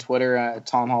on Twitter at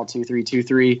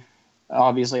TomHall2323.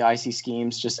 Obviously, Icy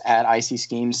Schemes, just at Icy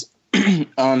Schemes.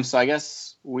 So I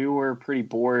guess we were pretty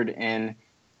bored in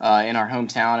our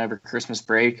hometown over Christmas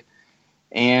break.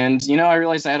 And, I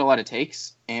realized I had a lot of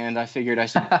takes, and I figured I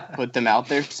should put them out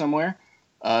there somewhere.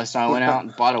 So I went out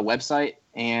and bought a website,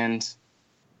 and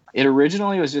it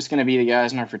originally was just going to be the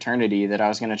guys in our fraternity that I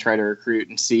was going to try to recruit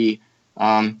and see,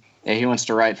 hey, who wants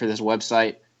to write for this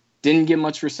website. didn't get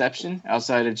much reception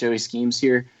outside of Joey Schemes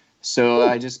here. So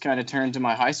I just kind of turned to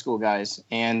my high school guys,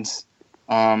 and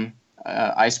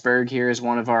Iceberg here is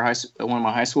one of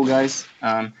my high school guys.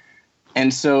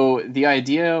 And so the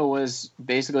idea was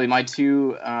basically my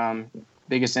two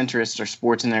biggest interests are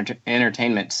sports and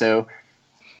entertainment. So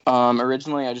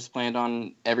originally I just planned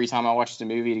on every time I watched a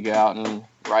movie to go out and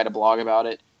write a blog about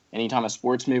it. Anytime a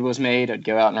sports movie was made, I'd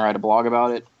go out and write a blog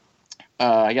about it.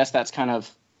 I guess that's kind of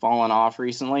fallen off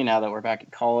recently now that we're back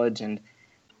at college, and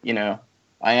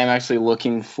I am actually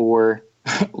looking for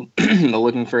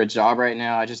a job right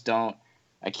now.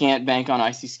 I can't bank on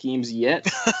Icy Schemes yet.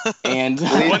 And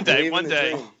one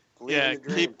day. Yeah,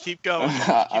 keep going.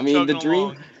 I mean,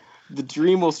 the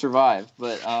dream will survive,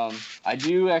 but I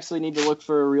do actually need to look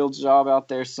for a real job out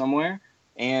there somewhere.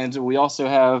 And we also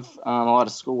have a lot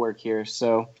of schoolwork here.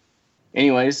 So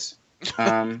anyways,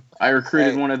 I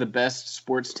recruited one of the best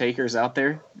sports takers out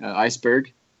there,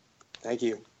 Iceberg. Thank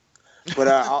you. But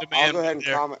I'll go ahead and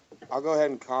comment. I'll go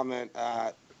ahead and comment.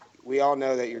 We all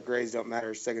know that your grades don't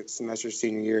matter second semester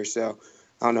senior year, so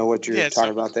I don't know what you're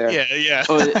talking about there. Yeah.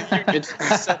 Oh,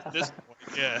 it's at this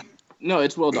point, yeah. No,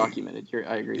 it's well documented.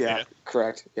 I agree. Yeah,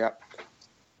 correct. Yeah.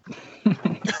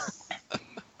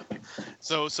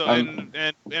 So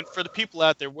and for the people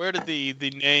out there, where did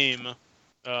the name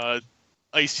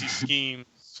Icy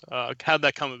Schemes how'd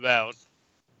that come about?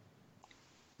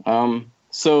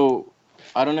 So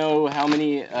I don't know how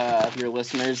many of your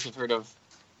listeners have heard of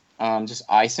just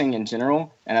icing in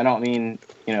general, and I don't mean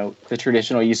the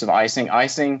traditional use of icing.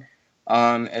 Icing,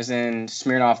 as in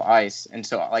Smirnoff Ice, and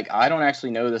so I don't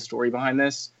actually know the story behind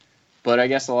this, but I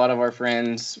guess a lot of our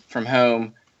friends from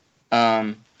home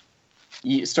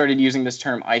started using this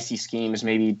term Icy Schemes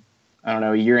maybe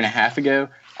a year and a half ago.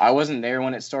 I wasn't there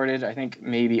when it started. I think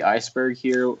maybe Iceberg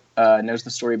here knows the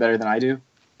story better than I do.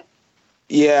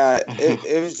 Yeah,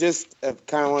 it was just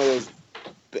kind of one of those,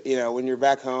 when you're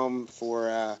back home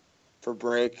for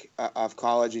break of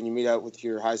college and you meet up with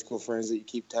your high school friends that you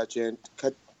keep touch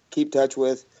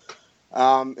with.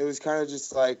 It was kind of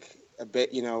just like a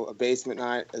basement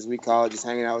night, as we call it, just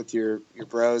hanging out with your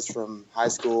bros from high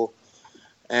school.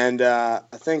 And I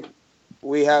think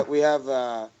we have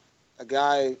a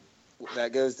guy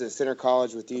that goes to Center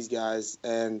College with these guys,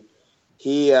 and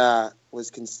he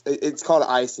it's called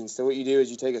icing. So what you do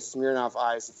is you take a Smirnoff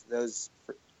Ice. For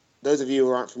those of you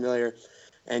who aren't familiar,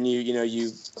 and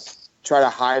you try to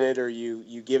hide it, or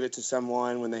you give it to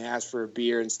someone when they ask for a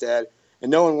beer instead. And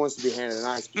no one wants to be handed an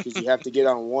ice because you have to get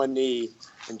on one knee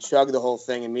and chug the whole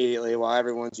thing immediately while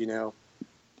everyone's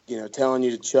telling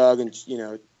you to chug and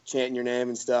chanting your name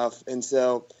and stuff. And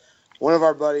so one of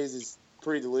our buddies is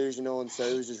pretty delusional, and so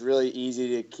it was just really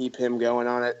easy to keep him going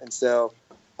on it. And so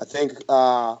I think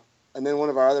and then one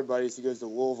of our other buddies who goes to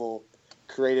Louisville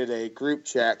created a group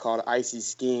chat called Icy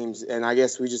Schemes, and I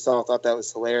guess we just all thought that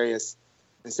was hilarious.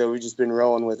 And so we've just been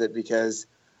rolling with it because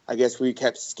I guess we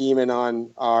kept scheming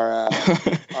on our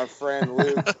friend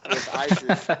Luke with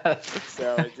ISIS.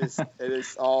 So it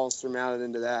is all surmounted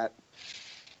into that.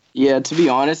 Yeah, to be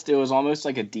honest, it was almost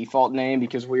like a default name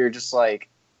because we were just like,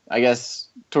 I guess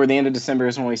toward the end of December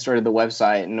is when we started the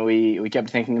website, and we kept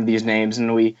thinking of these names,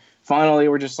 and we finally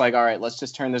were just like, all right, let's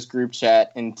just turn this group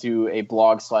chat into a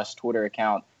blog/Twitter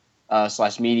account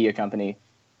 /media company.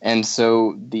 And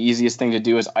so the easiest thing to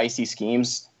do is Icy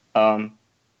Schemes. And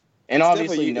it's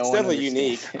obviously it's definitely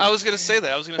unique. I was going to say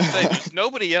that. There's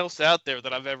nobody else out there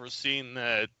that I've ever seen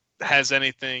that has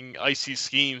anything Icy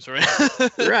Schemes, right?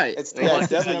 Right. It's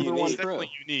definitely unique. It's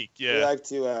definitely unique, yeah. We like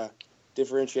to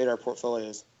differentiate our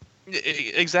portfolios.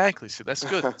 Exactly. See, that's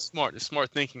good. It's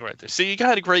smart thinking right there. See, you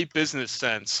got a great business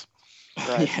sense.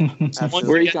 Right.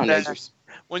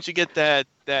 Once you get that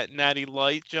Natty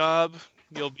Light job,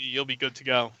 you'll be good to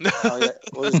go. Oh yeah,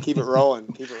 we'll just keep it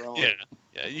rolling. Yeah.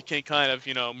 You can kind of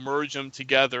merge them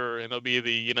together, and it'll be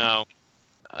the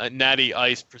Natty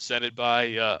Ice presented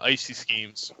by Icy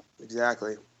Schemes.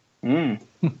 Exactly. I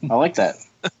like that.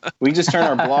 We just turn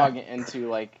our blog into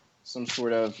like some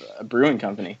sort of a brewing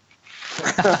company.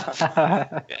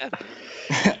 Yeah.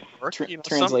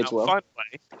 Translates well. Find a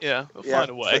way. Yeah, we'll find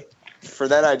a way. For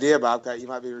that idea, Bobcat, you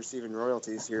might be receiving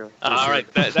royalties here. All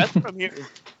right, that's what I'm here.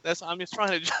 I'm just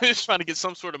trying to get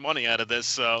some sort of money out of this.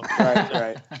 So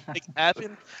right. Make it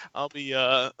happen. I'll be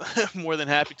more than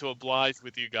happy to oblige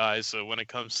with you guys when it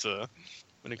comes to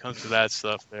that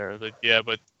stuff there. But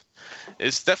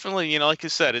it's definitely like I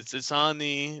said, it's on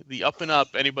the up and up.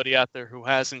 Anybody out there who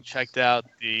hasn't checked out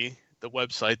the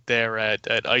website there at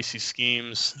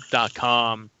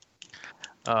icyschemes.com.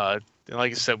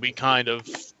 Like I said, we kind of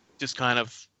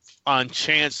on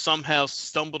chance somehow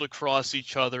stumbled across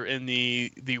each other in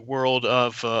the world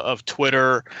of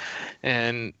Twitter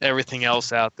and everything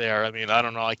else out there. I mean, I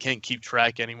don't know. I can't keep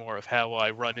track anymore of how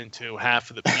I run into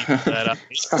half of the people that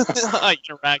I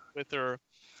interact with or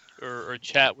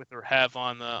chat with or have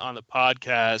on the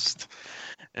podcast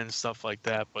and stuff like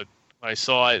that. But I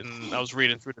saw it and I was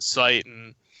reading through the site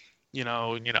and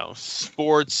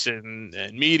sports and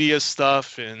media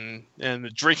stuff and the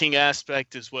drinking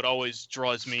aspect is what always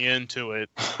draws me into it.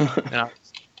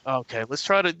 Okay, let's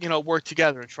try to work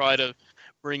together and try to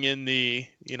bring in the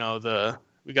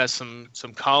we got some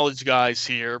college guys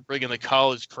here, bring in the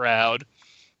college crowd,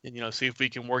 and see if we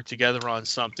can work together on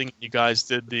something. You guys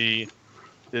did the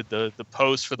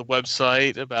post for the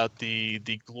website about the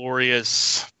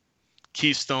glorious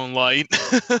Keystone Light,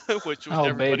 which was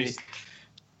everybody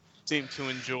seemed to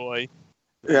enjoy.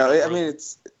 Yeah, I mean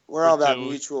we're all about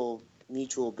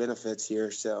mutual benefits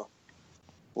here, so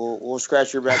we'll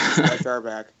scratch your back and scratch our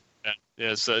back.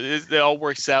 Yeah. So it all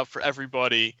works out for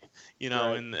everybody,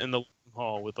 Right. in the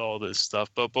hall with all this stuff.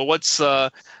 But what's I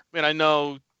mean, I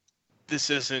know this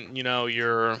isn't I know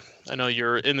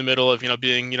you're in the middle of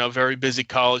being very busy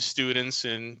college students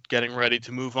and getting ready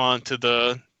to move on to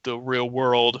the real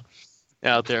world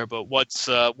out there. But what's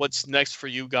next for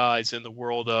you guys in the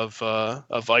world of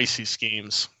Icy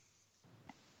Schemes?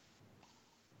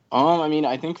 I mean,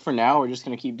 I think for now we're just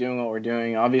going to keep doing what we're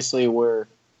doing. Obviously, we're,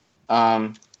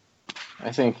 I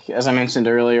think, as I mentioned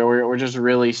earlier, we're just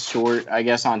really short, I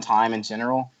guess, on time in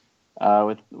general,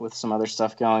 with some other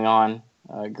stuff going on.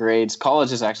 Grades,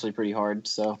 college is actually pretty hard,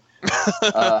 so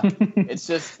it's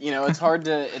just it's hard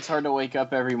to wake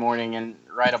up every morning and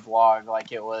write a blog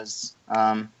like it was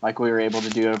like we were able to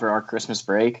do over our Christmas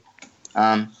break.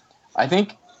 I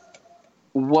think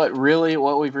what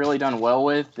we've really done well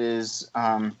with is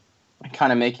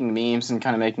kind of making memes and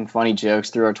kind of making funny jokes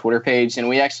through our Twitter page, and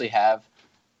we actually have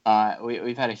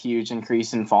we've had a huge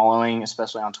increase in following,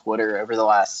 especially on Twitter, over the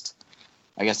last,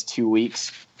 I guess, 2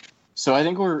 weeks. So I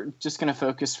think we're just going to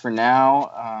focus for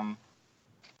now,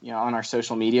 on our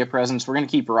social media presence. We're going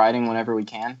to keep writing whenever we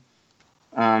can.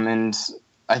 And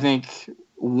I think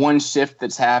one shift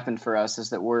that's happened for us is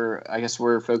that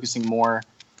we're focusing more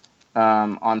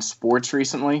on sports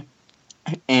recently.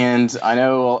 And I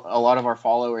know a lot of our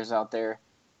followers out there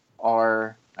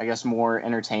are, I guess, more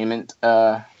entertainment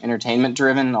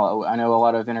driven. I know a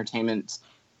lot of entertainment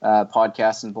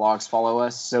podcasts and blogs follow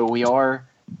us. So we are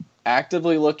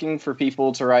actively looking for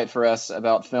people to write for us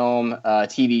about film,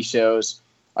 TV shows.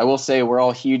 I will say we're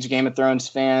all huge Game of Thrones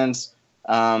fans.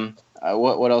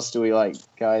 What else do we like,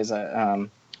 guys?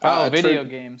 Video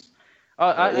games.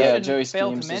 Joey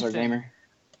Schemes is our gamer.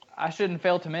 I shouldn't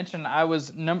fail to mention I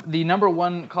was the number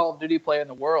one Call of Duty player in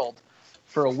the world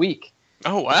for a week.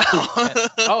 Oh wow!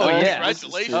 Yeah!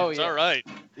 Congratulations! Oh, yeah. All right.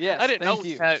 Yeah, I didn't know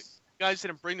you. you guys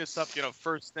didn't bring this up.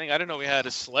 First thing. I didn't know we had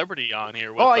a celebrity on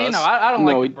here with us. I don't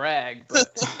like to brag,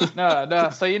 but no.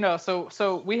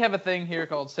 So we have a thing here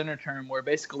called Center Term, where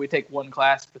basically we take one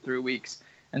class for 3 weeks,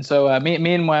 and so me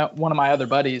and one of my other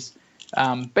buddies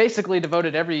basically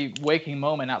devoted every waking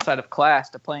moment outside of class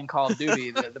to playing Call of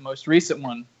Duty, the most recent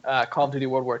one, Call of Duty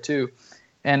World War II,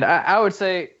 and I would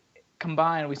say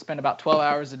combined we spent about 12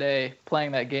 hours a day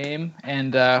playing that game,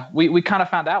 and we kind of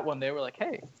found out one day, we're like,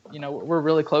 hey, we're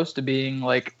really close to being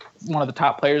like one of the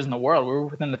top players in the world. We're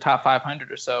within the top 500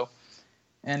 or so.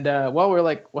 And we're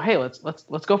like, well, hey,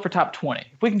 let's go for top 20.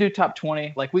 If we can do top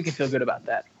 20, like, we can feel good about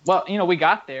that. Well, we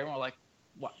got there and we're like,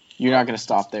 what? You're not going to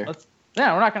stop there.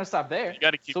 We're not going to stop there. You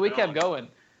got to keep So we kept going.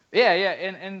 Yeah.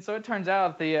 And so it turns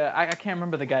out I can't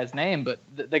remember the guy's name, but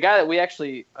the guy that we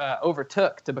actually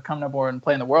overtook to become number one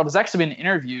player in the world has actually been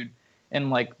interviewed. And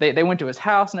like they went to his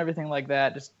house and everything like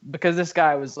that, just because this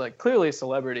guy was like clearly a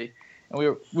celebrity, and we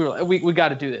were like, we got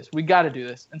to do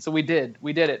this, and so we did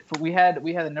it. We had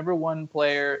the number one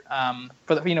player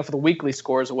for the weekly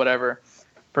scores or whatever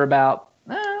for about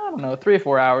I don't know 3 or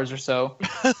 4 hours or so,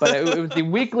 but it was the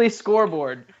weekly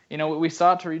scoreboard. We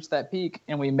sought to reach that peak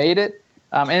and we made it.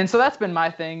 And so that's been my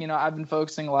thing. I've been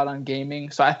focusing a lot on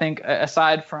gaming. So I think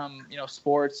aside from,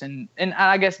 sports and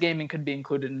I guess gaming could be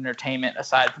included in entertainment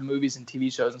aside from movies and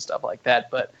TV shows and stuff like that.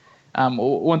 But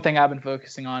one thing I've been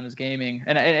focusing on is gaming.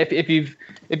 And if you've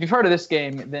heard of this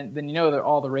game, then they're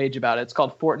all the rage about it. It's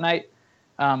called Fortnite.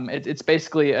 It's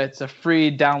basically a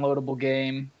free downloadable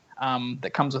game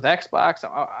that comes with Xbox.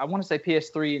 I want to say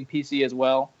PS3 and PC as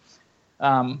well.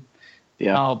 And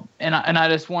I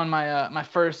just won my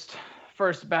first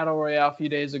battle royale a few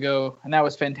days ago, and that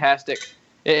was fantastic.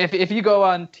 If you go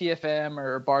on TFM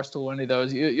or Barstool or any of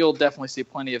those, you'll definitely see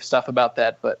plenty of stuff about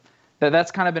that. But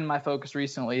that's kind of been my focus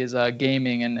recently is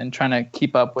gaming and trying to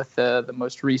keep up with the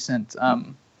most recent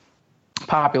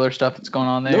popular stuff that's going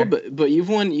on there. No, but you've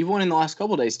won in the last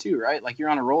couple of days too, right? Like you're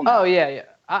on a roll now. Oh yeah.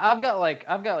 I've got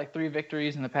like 3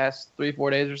 victories in the past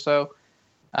 3-4 days or so,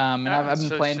 and I've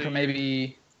been playing for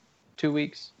maybe 2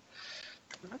 weeks.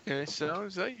 Okay, so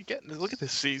you're getting, look at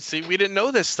this. See, we didn't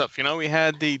know this stuff. We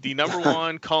had the number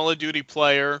one Call of Duty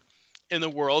player in the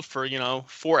world for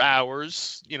 4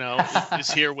 hours.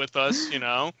 Is here with us.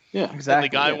 Yeah, exactly. And the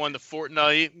guy won the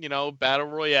Fortnite Battle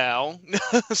Royale.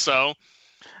 So,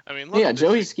 I mean, look. Yeah,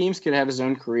 Joey Schemes could have his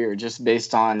own career just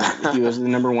based on he was the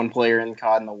number one player in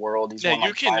COD in the world. He's won,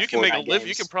 you can make a living. games.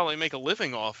 You can probably make a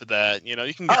living off of that. You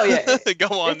can. Oh yeah,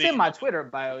 go on. It's in my Twitter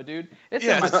bio, dude. It's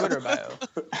in my Twitter bio.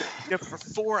 Yeah, for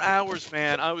 4 hours,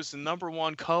 man, I was the number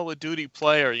one Call of Duty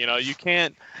player. You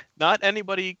can't. Not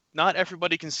everybody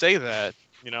can say that.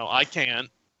 I can't.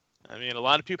 I mean, a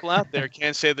lot of people out there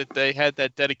can't say that they had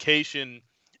that dedication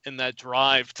and that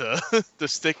drive to to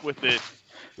stick with it,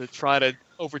 to try to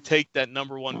overtake that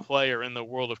number one player in the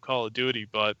world of Call of Duty.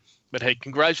 But hey,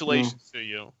 congratulations to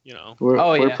you. We're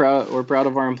proud. We're proud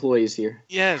of our employees here.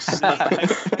 Yes, you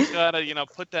gotta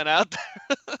put that out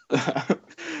there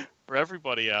for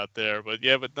everybody out there. But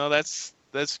no, that's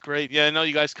great. Yeah, I know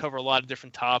you guys cover a lot of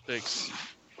different topics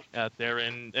out there,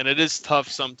 and it is tough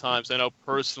sometimes. I know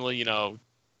personally,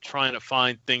 trying to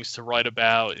find things to write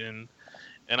about, and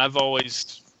I've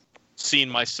always seen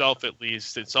myself, at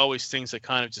least, it's always things that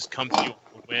kind of just come to you on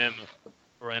a whim,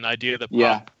 or an idea that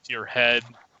pops into your head.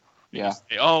 Yeah.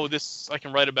 Say, oh, this, I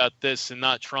can write about this, and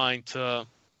not trying to,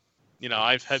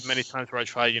 I've had many times where I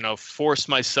try, force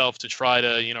myself to try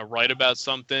to, write about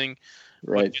something.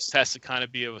 Right. But it just has to kind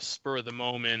of be a spur of the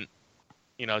moment,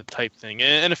 type thing.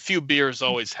 And a few beers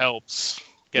always helps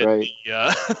get the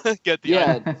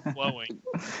idea flowing.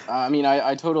 I mean,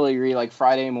 I totally agree. Like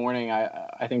Friday morning,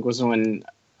 I think was when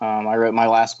I wrote my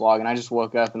last blog, and I just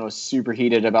woke up and was super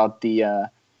heated about the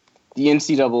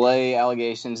NCAA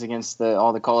allegations against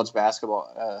all the college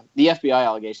basketball, the FBI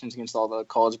allegations against all the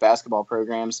college basketball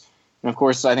programs. And of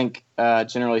course, I think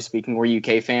generally speaking, we're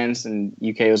UK fans, and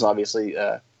UK was obviously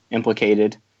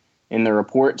implicated in the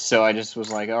report. So I just was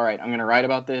like, all right, I'm going to write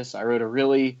about this. I wrote a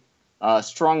really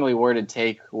strongly worded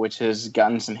take, which has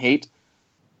gotten some hate.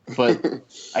 But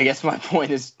I guess my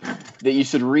point is that you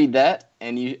should read that.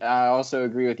 And I also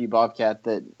agree with you, Bobcat,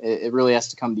 that it really has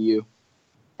to come to you.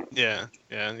 Yeah,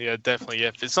 definitely. Yeah.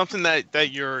 If it's something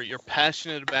that you're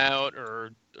passionate about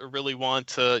or really want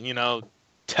to,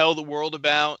 tell the world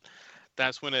about,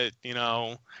 that's when it, you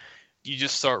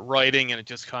just start writing, and it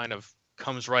just kind of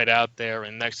comes right out there.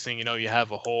 And next thing you know, you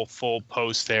have a whole full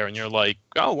post there, and you're like,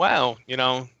 oh, wow.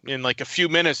 In like a few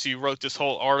minutes, you wrote this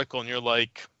whole article, and you're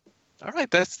like, all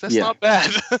right, that's not bad.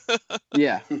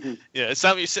 Yeah. Yeah. It's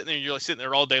not when you're sitting there, you're like sitting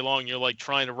there all day long, and you're like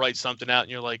trying to write something out,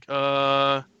 and you're like,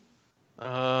 Yep.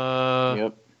 I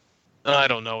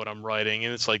don't know what I'm writing.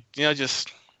 And it's like,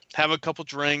 just have a couple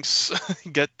drinks,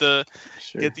 get the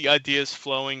ideas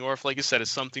flowing. Or if, like I said, it's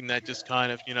something that just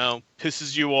kind of,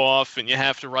 pisses you off, and you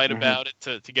have to write about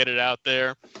it to get it out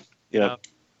there.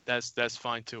 That's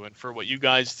fine too. And for what you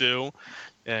guys do,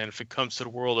 and if it comes to the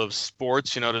world of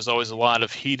sports, there's always a lot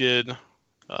of heated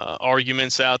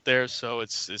arguments out there. So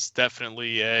it's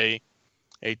definitely a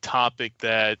topic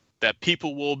that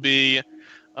people will be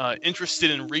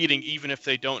interested in reading, even if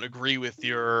they don't agree with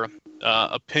your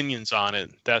opinions on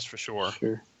it. That's for sure.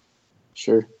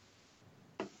 Sure.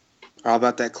 How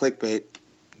about that clickbait?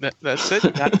 That's it.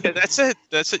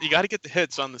 That's it. You got to get the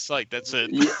hits on the site. That's it.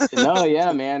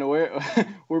 Yeah, man.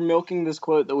 We're milking this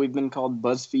quote that we've been called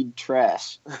BuzzFeed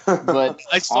trash, but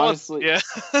I saw honestly, it.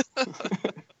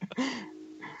 Yeah.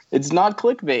 It's not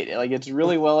clickbait. Like, it's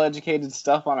really well-educated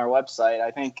stuff on our website.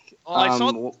 I think. Well, I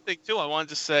saw the thing too. I wanted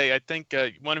to say, I think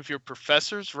one of your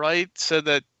professors, right, said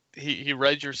that he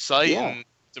read your site and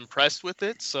was impressed with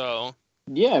it. So.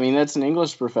 Yeah, I mean, that's an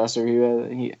English professor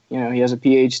he has a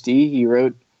PhD. He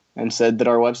wrote and said that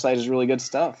our website is really good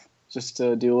stuff. Just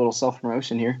to do a little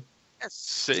self-promotion here. Yes,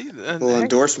 see, little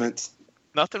endorsements.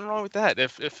 Nothing wrong with that.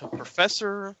 If a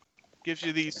professor gives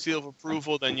you the seal of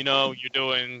approval, then you're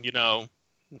doing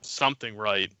something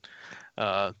right.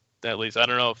 At least I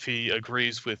don't know if he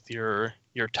agrees with your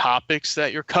topics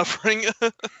that you're covering.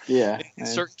 Yeah. In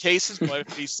certain cases, but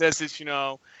if he says it's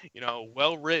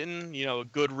well written, a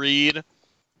good read,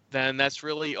 then that's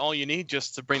really all you need,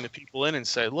 just to bring the people in and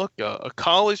say, look, a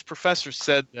college professor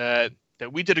said that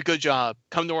we did a good job.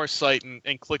 Come to our site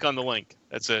and click on the link.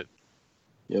 That's it.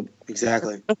 Yep.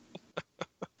 Exactly.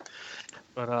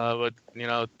 But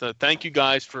thank you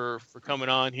guys for coming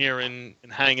on here and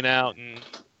hanging out and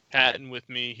chatting with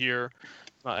me here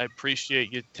I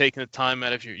appreciate you taking the time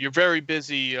out of your very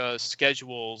busy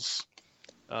schedules.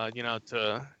 I know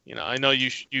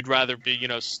you'd rather be,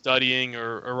 studying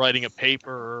or writing a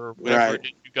paper or whatever Right.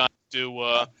 you guys do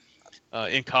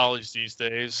in college these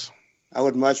days. I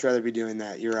would much rather be doing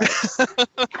that. You're right.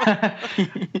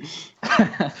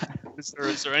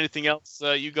 Is there anything else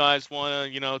you guys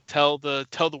want to, tell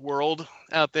the world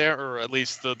out there, or at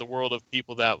least the world of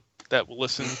people that will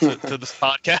listen to this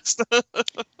podcast?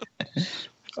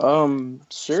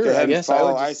 Sure. Go ahead I and guess I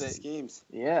follow would Icy just say, Schemes.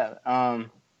 yeah. Our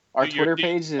Do your Twitter deep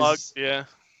page plugs, is yeah.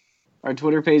 our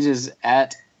Twitter page is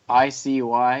at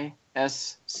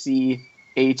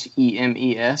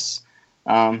ICYSCHEMES.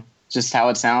 Just how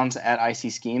it sounds, at Icy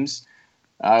Schemes.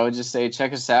 I would just say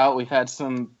check us out. We've had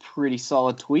some pretty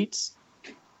solid tweets.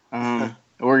 We're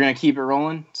gonna keep it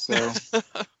rolling. So I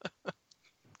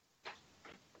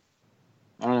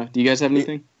don't know. Do you guys have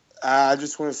anything? I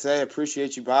just want to say I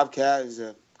appreciate you, Bobcat. It was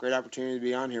a great opportunity to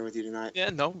be on here with you tonight. Yeah,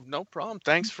 no problem.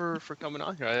 Thanks for coming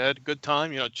on here. I had a good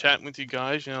time, chatting with you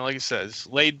guys. Like I said, it's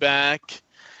laid back,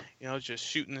 just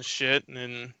shooting the shit and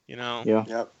then, Yeah.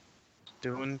 Yep.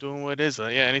 doing what it is. Yeah,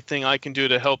 anything I can do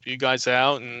to help you guys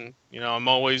out, and I'm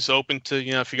always open to,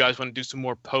 if you guys want to do some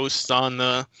more posts on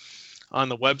the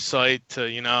website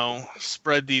to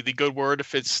spread the good word.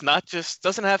 If it's not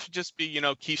doesn't have to just be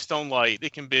Keystone Light.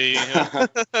 It can be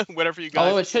whatever you guys.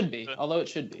 Although it should be.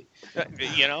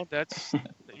 That's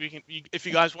if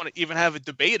you guys want to even have a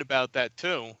debate about that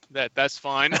too, that's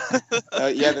fine.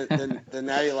 Yeah, the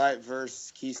Natty Light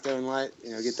versus Keystone Light.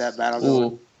 Get that battle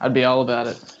going. Ooh, I'd be all about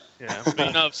it. Yeah,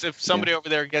 but if somebody over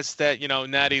there gets that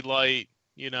Natty Light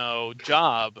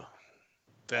job,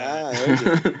 then There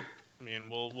you go. I mean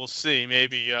we'll see.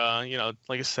 Maybe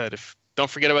like I said, don't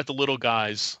forget about the little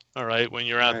guys. All right, when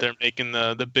you're out there making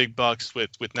the big bucks with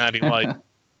Natty Light.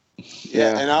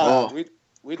 Yeah, and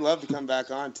we'd love to come back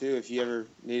on too if you ever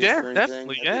need us for anything.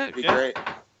 Definitely. That'd be great.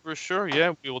 For sure.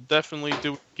 Yeah, we will definitely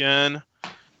do it again,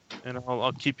 and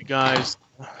I'll keep you guys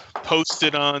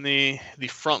posted on the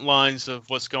front lines of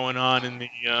what's going on in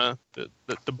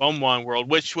the bum wine world.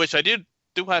 Which I do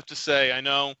have to say, I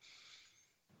know.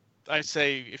 I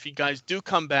say if you guys do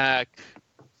come back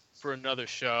for another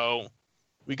show,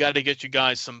 we got to get you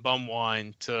guys some bum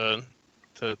wine to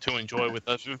enjoy with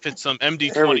us. If it's some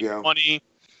MD 2020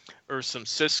 or some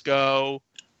Cisco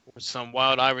or some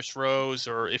Wild Irish Rose,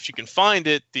 or if you can find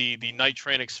it, the Night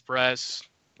Train Express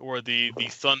or the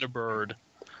Thunderbird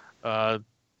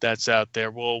that's out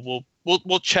there. We'll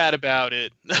chat about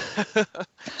it.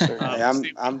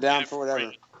 I'm down for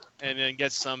whatever. And then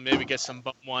maybe get some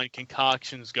bum wine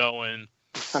concoctions going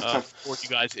for you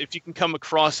guys. If you can come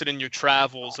across it in your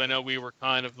travels, I know we were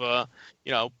kind of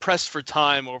pressed for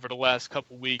time over the last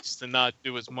couple weeks to not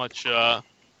do as much. Because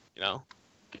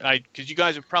you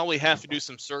guys would probably have to do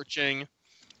some searching,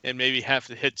 and maybe have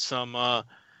to hit some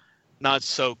not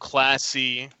so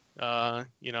classy,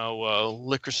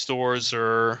 liquor stores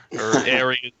or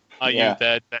areas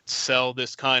that sell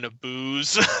this kind of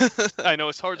booze. I know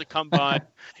it's hard to come by,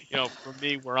 for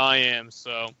me where I am.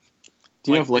 So,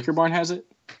 do you know if Liquor Barn has it?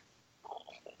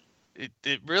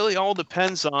 It really all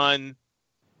depends on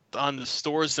the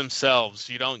stores themselves.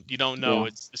 You don't know.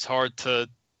 Yeah. It's hard to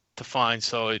find.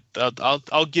 So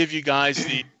I'll give you guys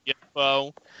the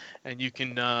info, and you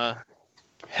can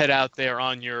head out there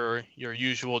on your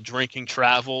usual drinking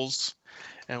travels,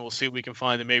 and we'll see if we can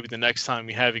find it. Maybe the next time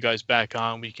we have you guys back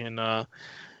on, we can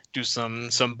do some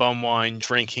bum wine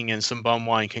drinking and some bum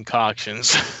wine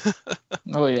concoctions.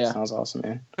 Oh yeah, sounds awesome,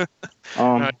 man.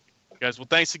 All right, guys. Well,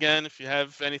 thanks again. If you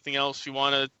have anything else you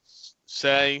want to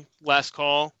say, last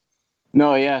call.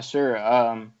 No, yeah,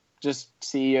 sure. Just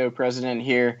CEO president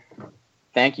here.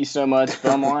 Thank you so much,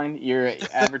 Bum Wine. You're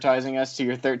advertising us to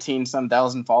your 13-some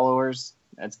thousand followers.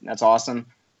 That's awesome.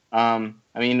 I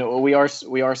mean, we are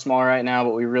small right now,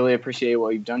 but we really appreciate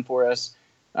what you've done for us,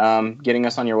 getting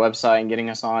us on your website and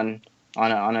getting us on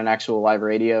an actual live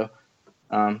radio.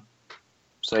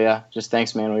 So yeah, just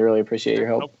thanks, man. We really appreciate your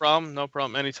help. No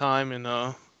problem. Anytime,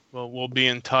 and we'll be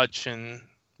in touch, and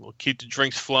we'll keep the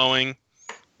drinks flowing.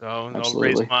 So I'll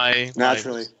raise my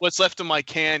what's left of my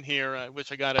can here,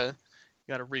 which I gotta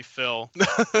refill.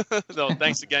 So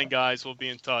thanks again, guys. We'll be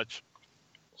in touch.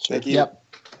 Thank you. Yep.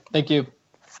 Thank you.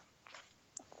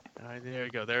 All right, there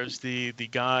you go. There's the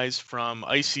guys from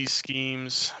Icy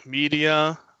Schemes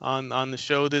Media on the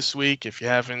show this week. If you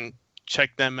haven't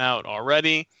checked them out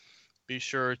already, be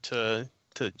sure to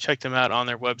check them out on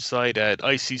their website at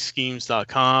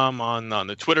icyschemes.com, on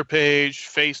the Twitter page,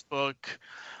 Facebook,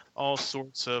 all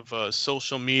sorts of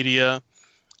social media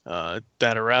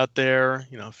that are out there.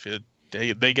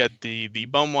 If they get the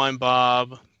Bum Wine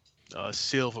Bob,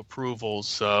 seal of approval.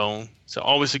 So it's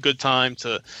always a good time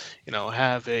to,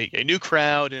 have a new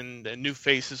crowd and new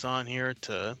faces on here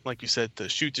to, like you said, to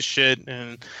shoot the shit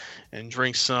and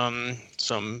drink some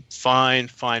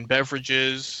fine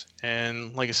beverages.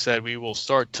 And like I said, we will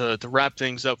start to wrap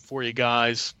things up for you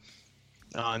guys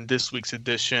on this week's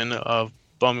edition of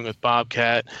Bumming with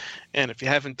Bobcat. And if you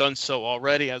haven't done so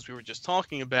already, as we were just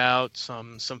talking about,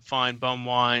 some fine bum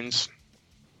wines,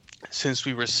 since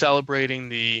we were celebrating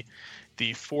the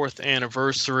 4th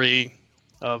anniversary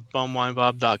of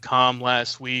bumwinebob.com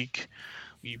last week,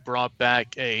 we brought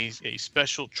back a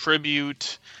special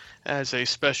tribute as a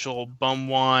special bum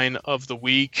wine of the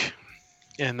week,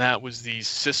 and that was the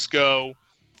Cisco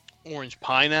Orange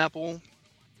Pineapple,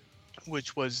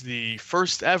 which was the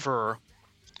first ever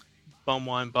Bum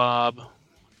Wine Bob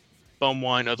Bum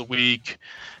Wine of the Week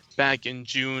back in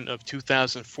June of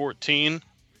 2014.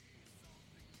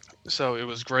 So it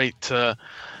was great to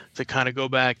kind of go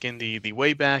back in the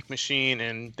Wayback Machine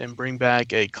and bring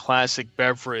back a classic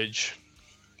beverage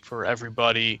for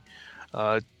everybody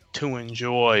to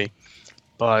enjoy.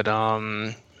 But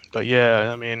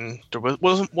yeah, I mean, there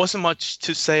wasn't much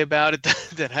to say about it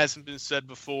that hasn't been said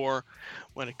before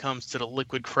when it comes to the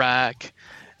liquid crack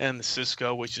and the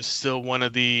Cisco, which is still one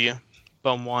of the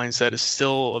bum wines that is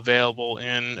still available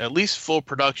in at least full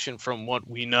production from what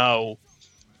we know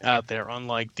out there,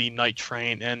 unlike the Night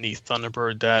Train and the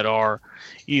Thunderbird that are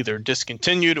either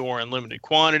discontinued or in limited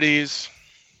quantities.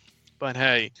 But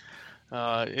hey,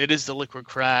 it is the liquid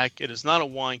crack. It is not a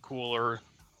wine cooler,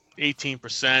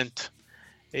 18%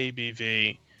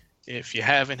 ABV. If you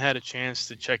haven't had a chance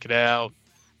to check it out,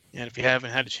 and if you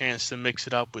haven't had a chance to mix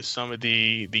it up with some of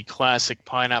the classic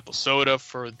pineapple soda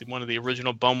for one of the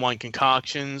original bum wine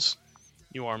concoctions,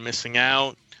 you are missing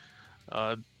out.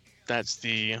 That's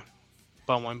the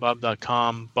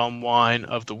bumwinebob.com bum wine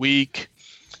of the week.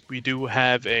 We do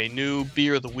have a new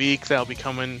beer of the week that'll be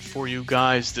coming for you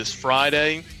guys this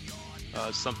Friday.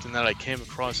 Something that I came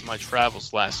across in my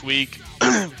travels last week,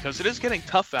 because it is getting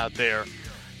tough out there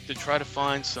to try to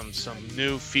find some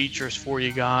new features for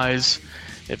you guys.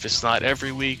 If it's not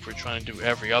every week, we're trying to do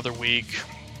every other week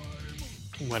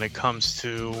when it comes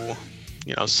to,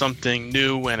 something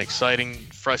new and exciting,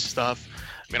 fresh stuff.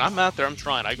 I mean, I'm out there, I'm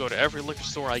trying. I go to every liquor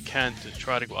store I can to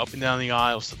try to go up and down the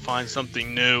aisles to find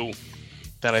something new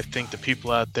that I think the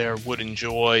people out there would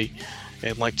enjoy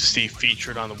and like to see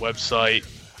featured on the website,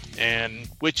 and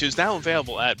which is now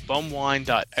available at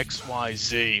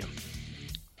bumwine.xyz.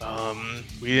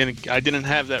 I didn't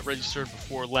have that registered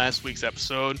before last week's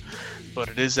episode, but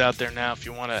it is out there now if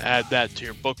you want to add that to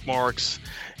your bookmarks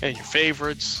and your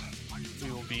favorites. We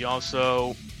will be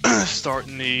also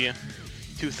starting the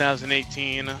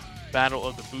 2018 Battle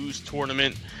of the Booze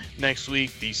tournament next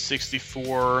week. The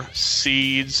 64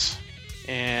 seeds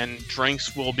and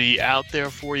drinks will be out there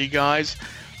for you guys.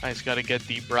 I just got to get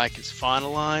the brackets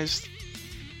finalized,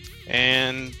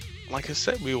 and like I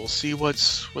said, we will see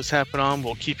what's happening on.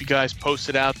 We'll keep you guys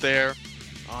posted out there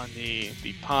on the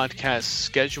podcast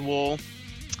schedule,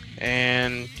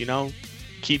 and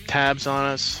keep tabs on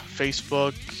us: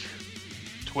 Facebook,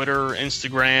 Twitter,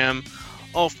 Instagram,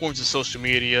 all forms of social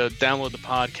media. Download the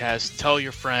podcast, tell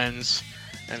your friends,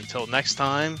 and until next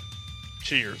time,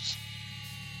 cheers.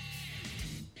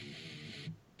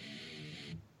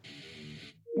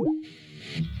 Woo!